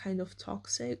is kind of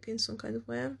toxic in some kind of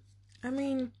way.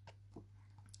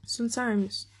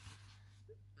 Sometimes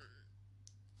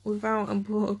without a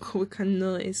book we can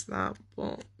notice that,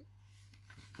 but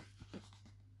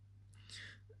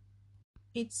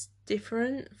it's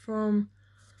different from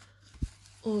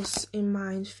us in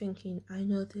mind thinking, I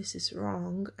know this is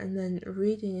wrong, and then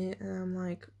reading it and I'm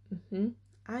like,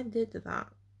 I did that,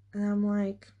 and I'm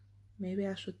like, maybe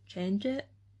I should change it.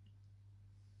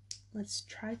 Let's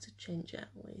try to change it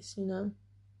at least,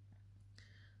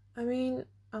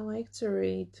 I like to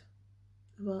read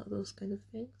about those kind of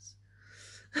things.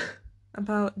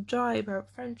 About joy,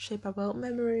 about friendship, about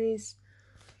memories,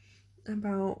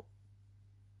 about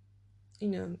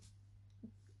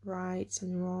rights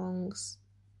and wrongs.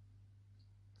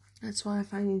 That's what I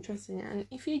find interesting. And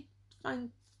if you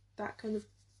find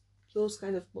those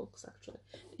kind of books actually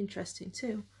interesting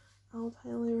too, I would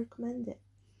highly recommend it.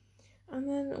 And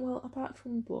then, well, apart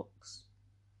from books,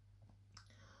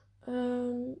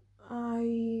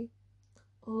 I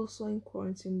also in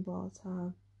quarantine bought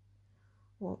a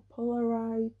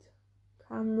Polaroid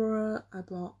camera. I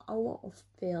bought a lot of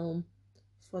film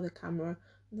for the camera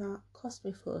that cost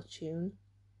me a fortune.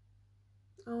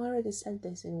 I already said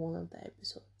this in one of the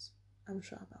episodes, I'm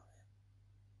sure about it.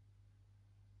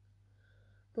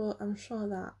 But I'm sure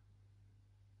that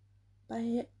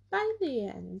by the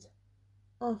end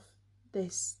of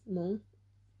this month,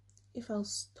 if I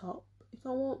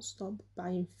won't stop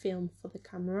buying film for the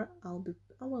camera, I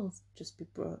will just be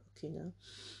broke,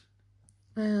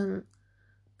 And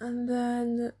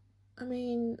then,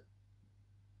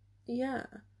 yeah.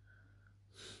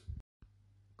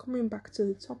 Coming back to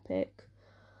the topic,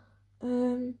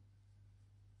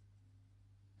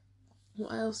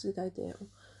 what else did I do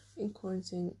in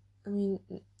quarantine?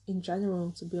 In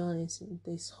general, to be honest,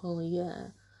 this whole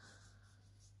year,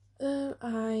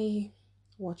 I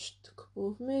watched a couple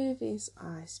of movies.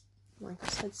 Like I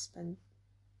said, spent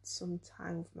some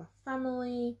time with my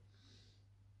family.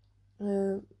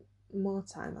 more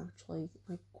time, actually,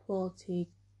 like quality,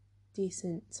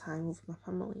 decent time with my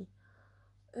family.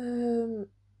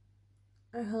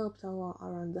 I helped a lot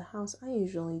around the house. I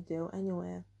usually do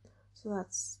anyway, so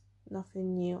that's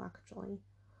nothing new actually.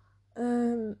 I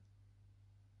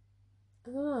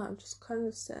don't know. I just kind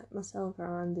of set myself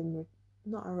a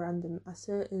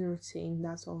certain routine.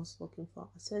 That's what I was looking for.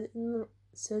 A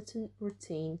certain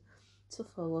routine to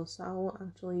follow, so I won't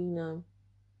actually,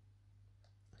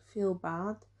 feel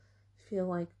bad, feel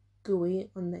like gooey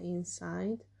on the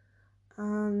inside,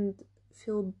 and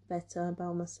feel better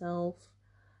about myself.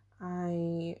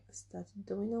 I started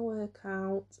doing a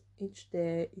workout each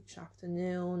day, each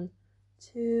afternoon,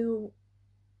 to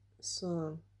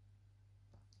so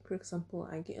for example,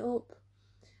 I get up,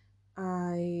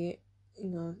 I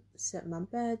set my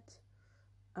bed,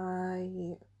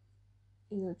 I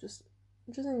just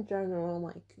in general,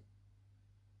 like,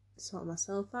 sort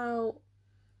myself out.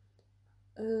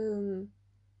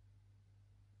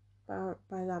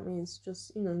 By that means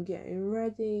just getting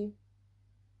ready.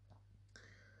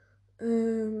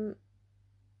 I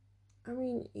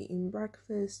mean, eating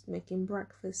breakfast, making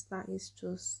breakfast, that is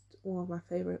just one of my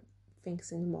favorite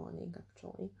things in the morning,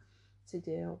 actually, to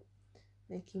do.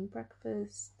 Making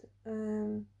breakfast,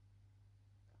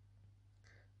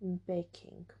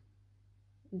 baking.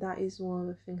 That is one of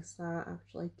the things that I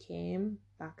actually came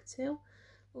back to,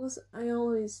 because I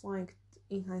always liked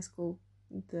in high school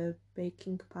the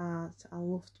baking part. I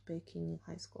loved baking in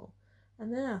high school,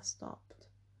 and then I stopped.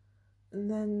 And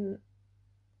then,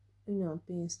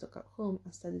 being stuck at home,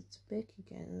 I started to bake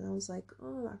again, and I was like,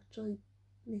 oh, it actually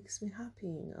makes me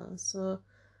happy. So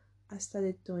I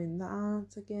started doing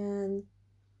that again,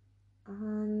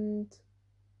 and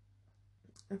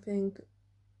I think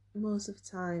most of the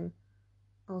time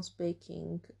I was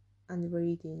baking and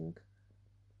reading.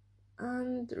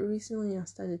 And recently I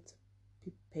started to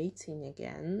be painting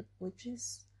again, which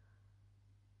is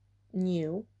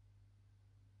new.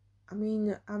 I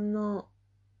mean, I'm not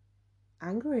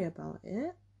angry about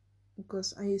it,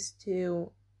 because I used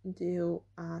to do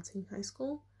art in high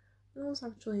school and I was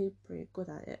actually pretty good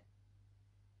at it.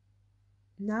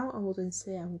 Now I wouldn't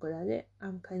say I'm good at it.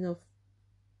 I'm kind of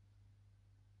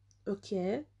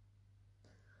okay.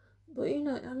 But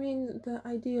I mean, the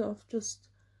idea of just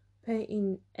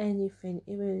painting anything,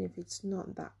 even if it's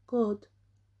not that good,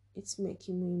 it's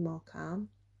making me more calm.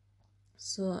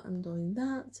 So I'm doing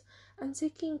that. I'm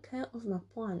taking care of my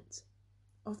plant,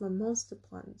 of my monster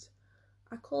plant.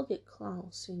 I called it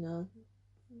Klaus,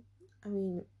 I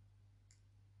mean,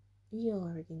 you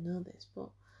already know this, but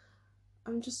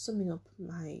I'm just summing up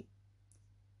my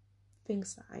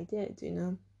things that I did,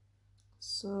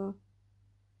 So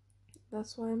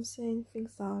that's why I'm saying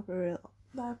things that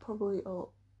I probably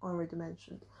all already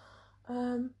mentioned.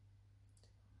 I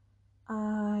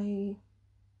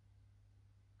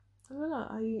don't know.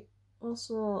 I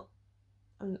also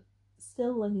am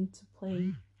still learning to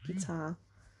play guitar.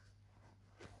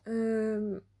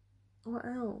 What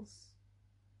else?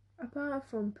 Apart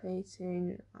from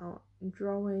painting,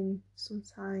 drawing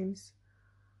sometimes.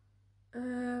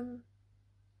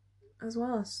 As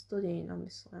well as studying,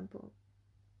 obviously, but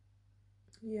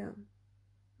yeah,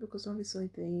 because obviously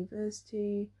the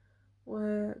university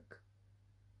work,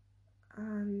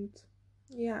 and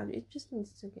yeah, it just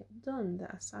needs to get done,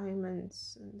 the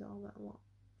assignments and all that lot.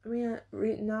 I mean,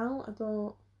 right now I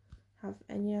don't have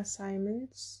any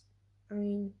assignments. I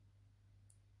mean,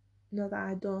 not that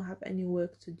I don't have any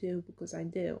work to do, because I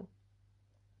do,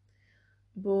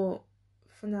 but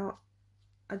for now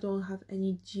I don't have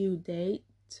any due date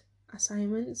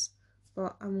assignments,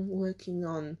 but I'm working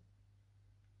on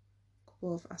a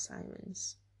couple of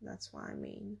assignments. That's what I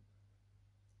mean.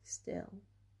 Still,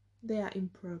 they are in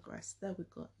progress. There we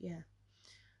go. Yeah.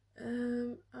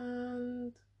 And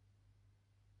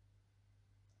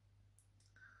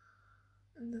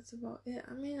that's about it.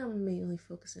 I mean, I'm mainly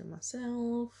focusing on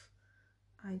myself.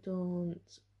 I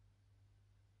don't.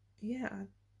 Yeah,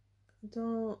 I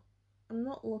don't. I'm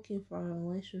not looking for a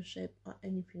relationship or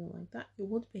anything like that. It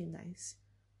would be nice,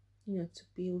 to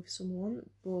be with someone,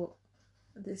 but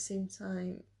at the same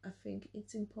time, I think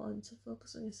it's important to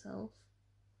focus on yourself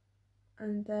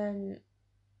and then,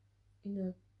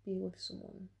 be with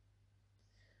someone.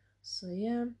 So,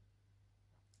 yeah,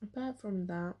 apart from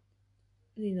that,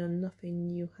 nothing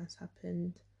new has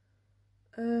happened.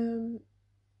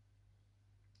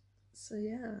 So,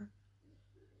 yeah.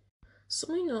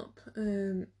 Summing up,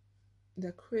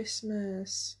 the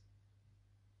Christmas,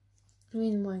 I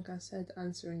mean, like I said,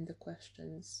 answering the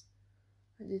questions.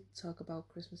 I did talk about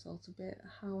Christmas a little bit,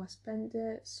 how I spent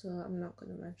it, so I'm not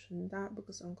going to mention that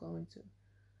because I'm going to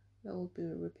that will be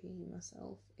repeating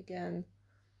myself again.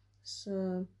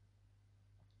 So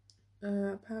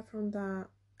apart from that,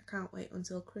 I can't wait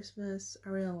until Christmas. I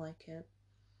really like it,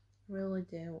 I really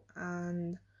do,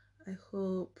 and I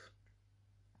hope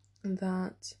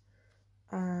that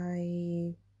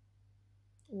I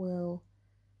will,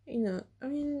 I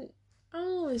mean, I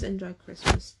always enjoy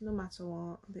Christmas no matter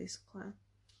what, basically.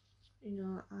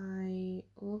 I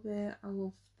love it. I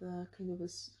love the kind of a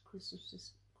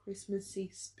Christmassy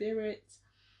spirit.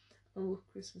 I love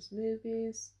Christmas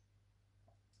movies.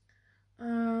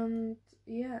 And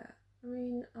yeah, I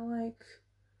like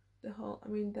the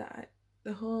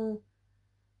whole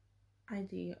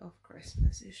idea of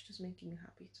Christmas is just making me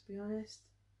happy, to be honest.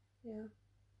 Yeah.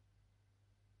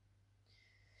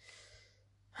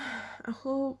 I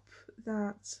hope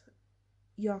that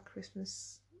your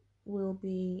Christmas will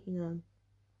be,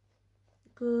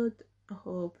 good. I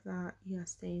hope that you are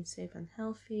staying safe and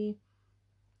healthy,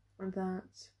 and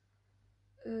that,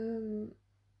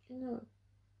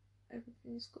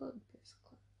 everything is good,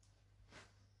 basically.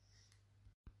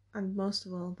 And most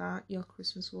of all, that your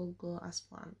Christmas will go as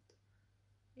planned.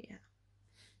 Yeah.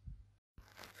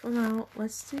 For now,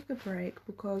 let's take a break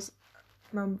because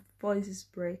my voice is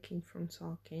breaking from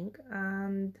talking,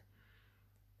 and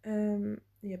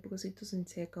because it doesn't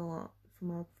take a lot for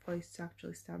my voice to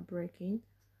actually start breaking,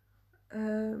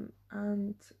 and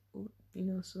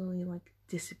slowly like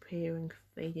disappearing,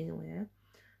 fading away.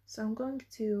 So I'm going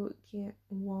to get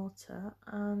water,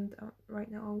 and right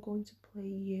now I'm going to play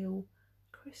you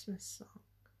a Christmas song.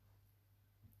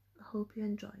 I hope you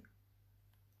enjoy.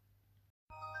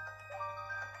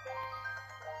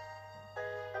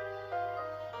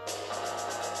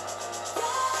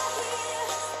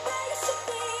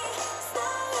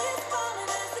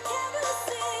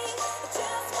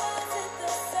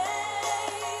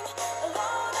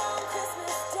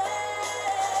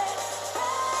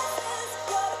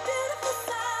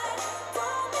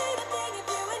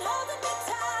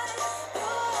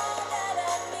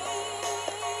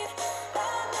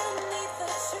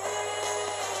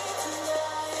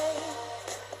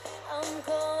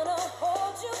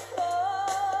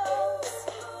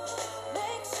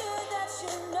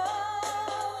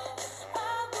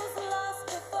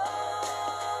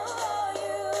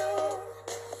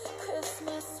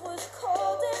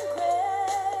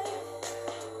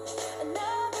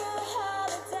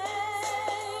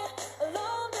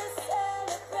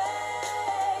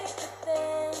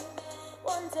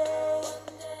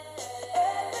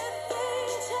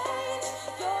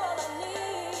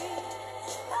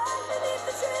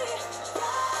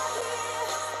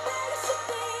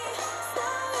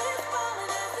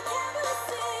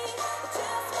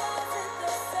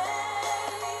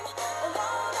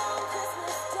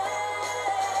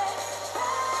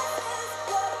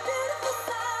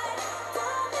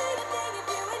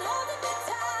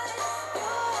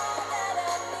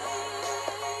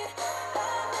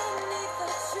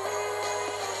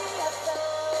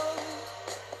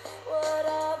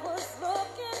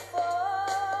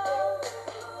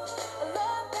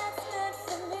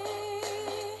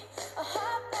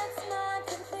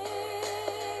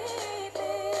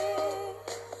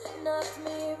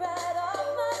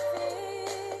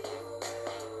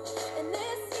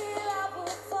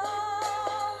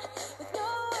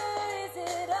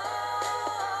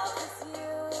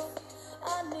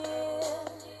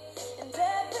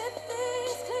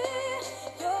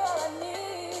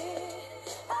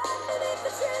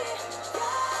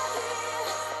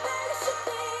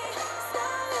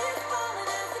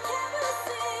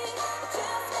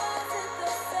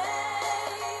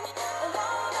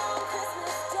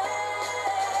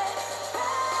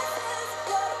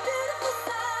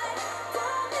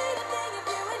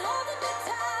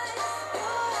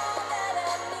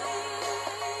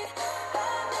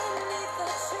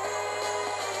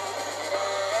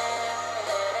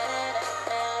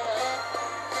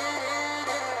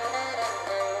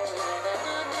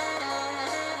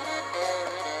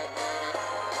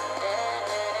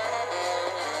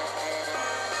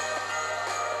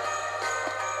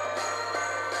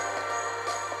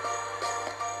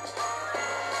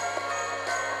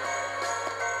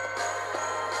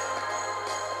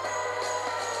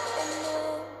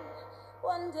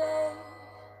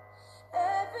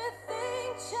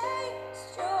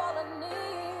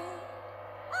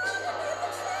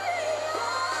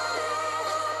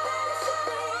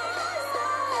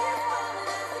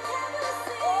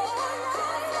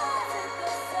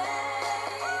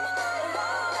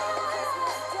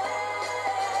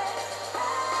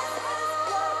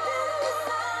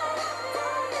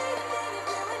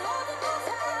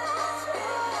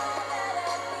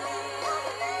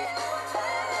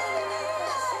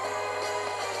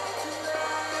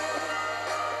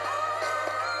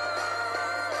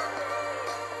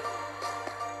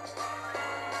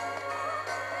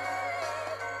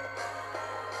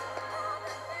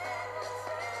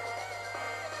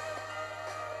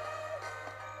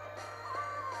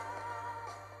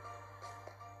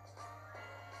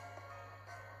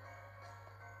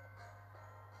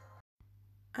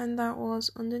 and that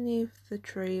was Underneath the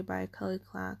Tree by Kelly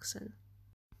Clarkson.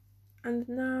 And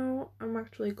now I'm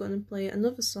actually going to play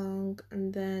another song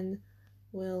and then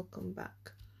we'll come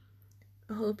back.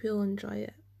 I hope you'll enjoy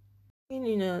it. And,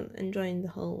 enjoying the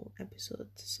whole episode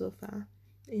so far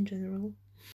in general.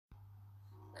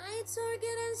 Nights are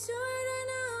getting shorter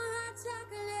now, hot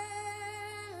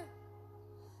chocolate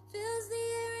fills the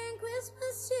air and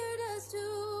Christmas cheer does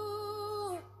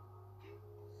too.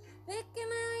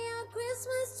 Picking out your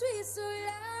Christmas tree so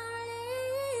loudly,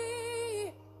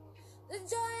 the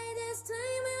joy this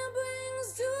time it brings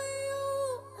to you.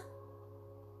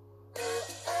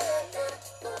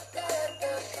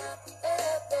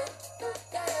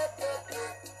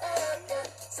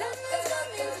 Santa's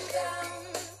coming down.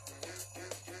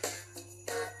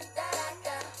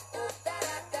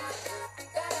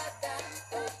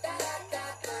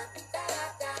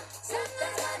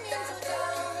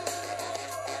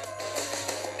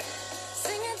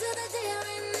 Singing to the deer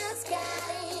in the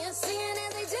sky, singing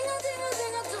as they jingle, jingle,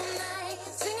 jingle tonight,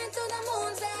 singing to the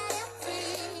moon set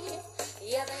free.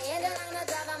 Yeah, the angel on the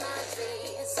top of my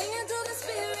tree, singing to the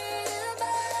spirit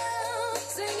above,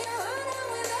 singing heard out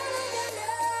with all of your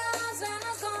love.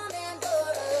 Santa's coming for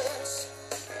us.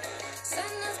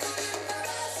 Santa's coming for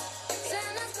us.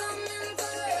 Santa's coming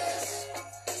for us.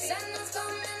 Santa's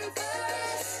coming for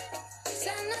us.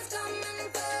 Santa's coming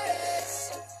for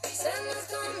us. Santa's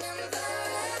coming for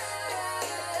us.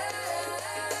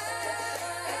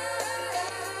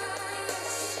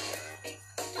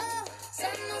 Oh,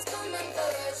 Santa's coming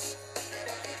for us.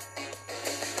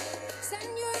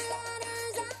 Send your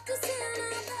letters out to Santa,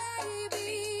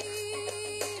 baby.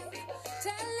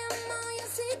 Tell him all your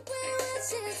secret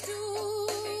wishes too.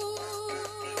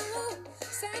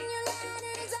 Send your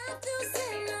letters out to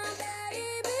Santa,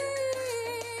 baby.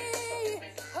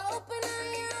 Hoping all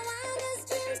your wildest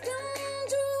dreams come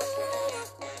true.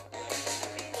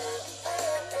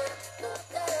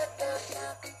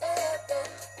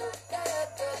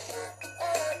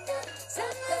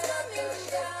 Santa's coming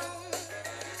down.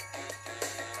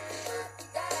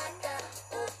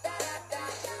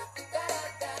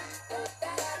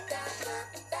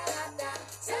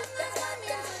 Santa's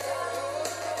coming down.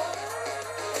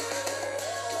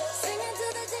 Singing to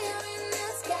the deer in the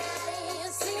sky,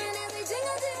 singing as they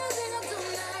jingle, jingle, jingle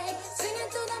tonight, singing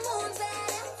to the moon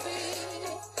set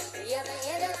free. Yeah, the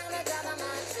angel on the top of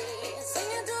my tree,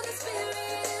 singing to the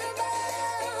spirit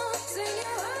above,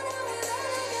 singing heard out with all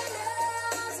of your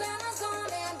love. Santa's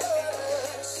coming for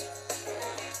us.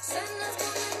 Santa's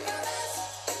coming for us.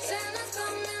 Santa's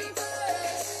coming for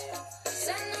us.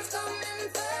 Santa's coming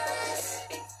for us.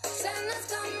 Santa's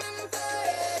coming for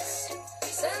us.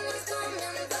 Santa's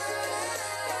coming for us.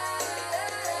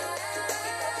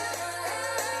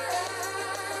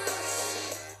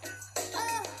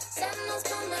 Oh, Santa's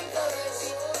coming for us.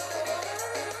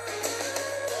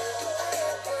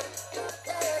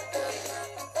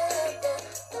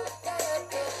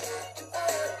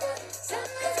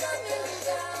 Santa's coming down. Santa's coming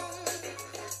down.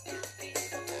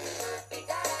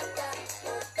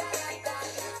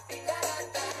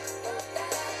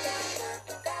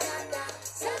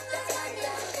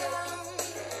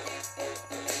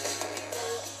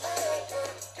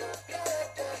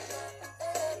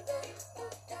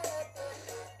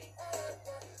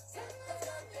 Santa's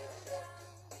coming down.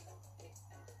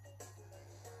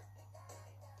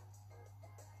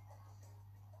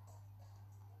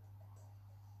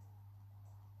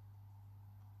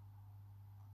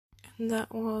 And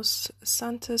that was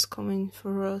Santa's Coming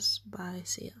for Us by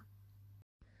Sia.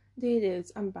 There it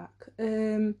is, I'm back.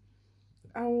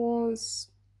 I was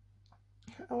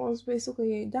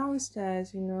basically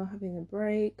downstairs, having a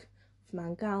break with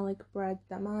my garlic bread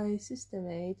that my sister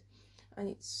made, and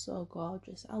it's so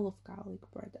gorgeous. I love garlic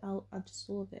bread. I just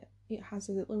love it. It has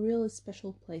a really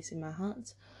special place in my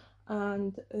heart.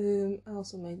 And I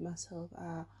also made myself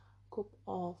a cup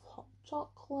of hot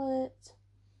chocolate.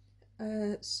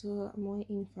 So I'm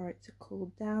waiting for it to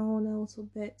cool down a little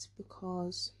bit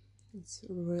because it's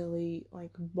really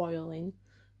like boiling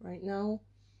right now.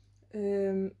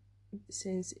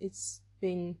 Since it's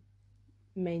been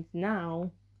made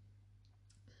now,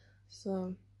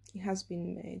 so it has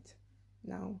been made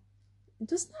now.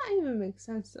 Does that even make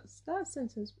sense? That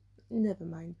sentence, never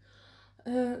mind.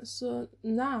 So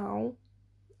now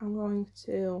I'm going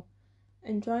to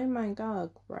enjoy my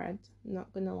garlic bread,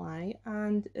 not gonna lie,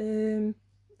 and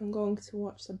I'm going to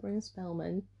watch Sabrina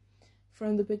Spellman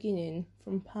from the beginning,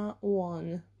 from part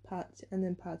 1, and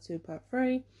then part 2, part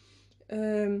 3.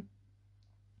 And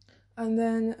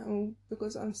then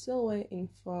because I'm still waiting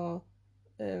for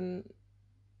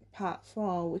part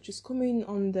 4, which is coming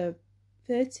on the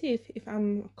 30th, if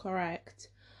I'm correct,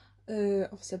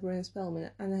 of Sabrina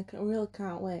Spellman, and I really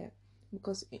can't wait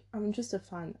because I'm just a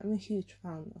fan. I'm a huge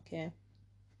fan, okay?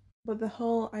 But the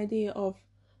whole idea of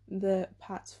the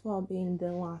part 4 being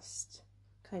the last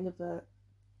kind of a,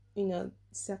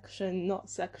 section, not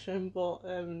section, but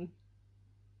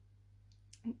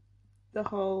the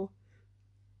whole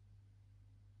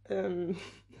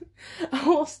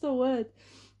what's the word?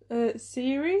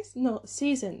 Series? No,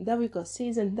 season. There we go.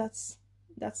 Season. That's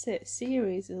it.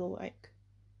 Series is like,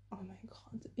 oh my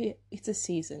god, it's a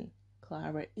season,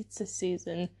 Clara. It's a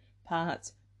season.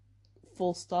 Part.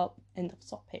 Full stop. End of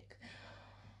topic.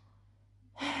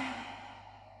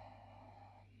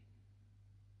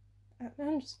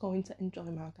 I'm just going to enjoy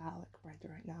my garlic bread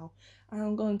right now.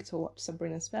 I'm going to watch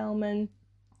Sabrina Spellman.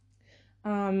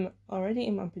 I'm already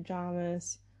in my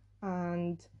pajamas,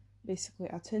 and basically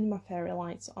I turned my fairy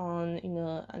lights on,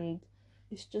 and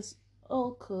it's just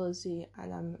all cozy,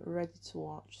 and I'm ready to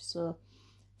watch. So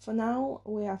for now,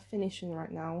 we are finishing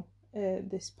right now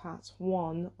this part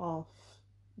 1 of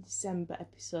December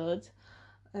episode,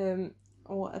 or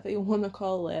whatever you want to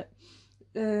call it,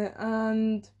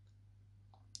 and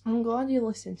I'm glad you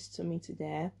listened to me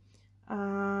today,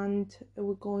 and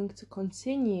we're going to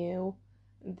continue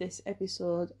this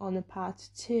episode on a part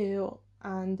 2,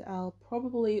 and I'll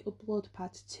probably upload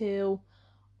part 2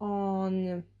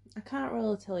 on, I can't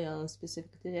really tell you on a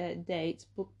specific date,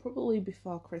 but probably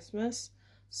before Christmas.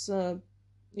 So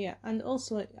yeah, and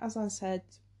also, as I said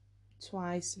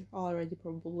twice already,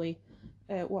 probably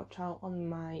watch out on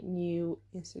my new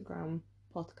Instagram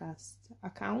podcast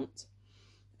account.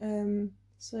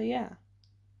 So yeah,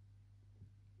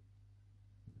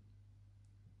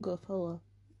 go follow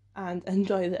and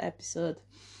enjoy the episode,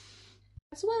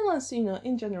 as well as,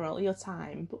 in general, your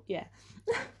time. But yeah,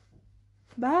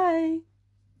 bye,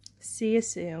 see you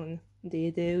soon, dear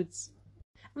dudes.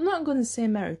 I'm not gonna say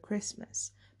Merry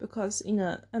Christmas because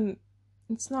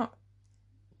it's not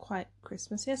quite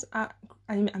Christmas. Yes, I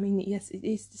mean yes, it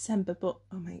is December, but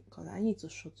oh my god, I need to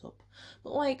shut up.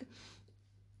 But like,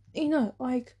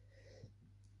 like,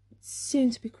 soon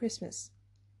to be Christmas.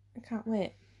 I can't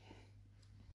wait.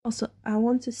 Also, I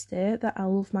want to state that I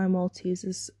love my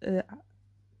Maltesers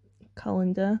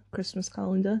calendar, Christmas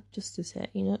calendar, just to say,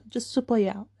 just to put you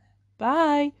out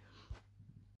there.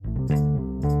 Bye!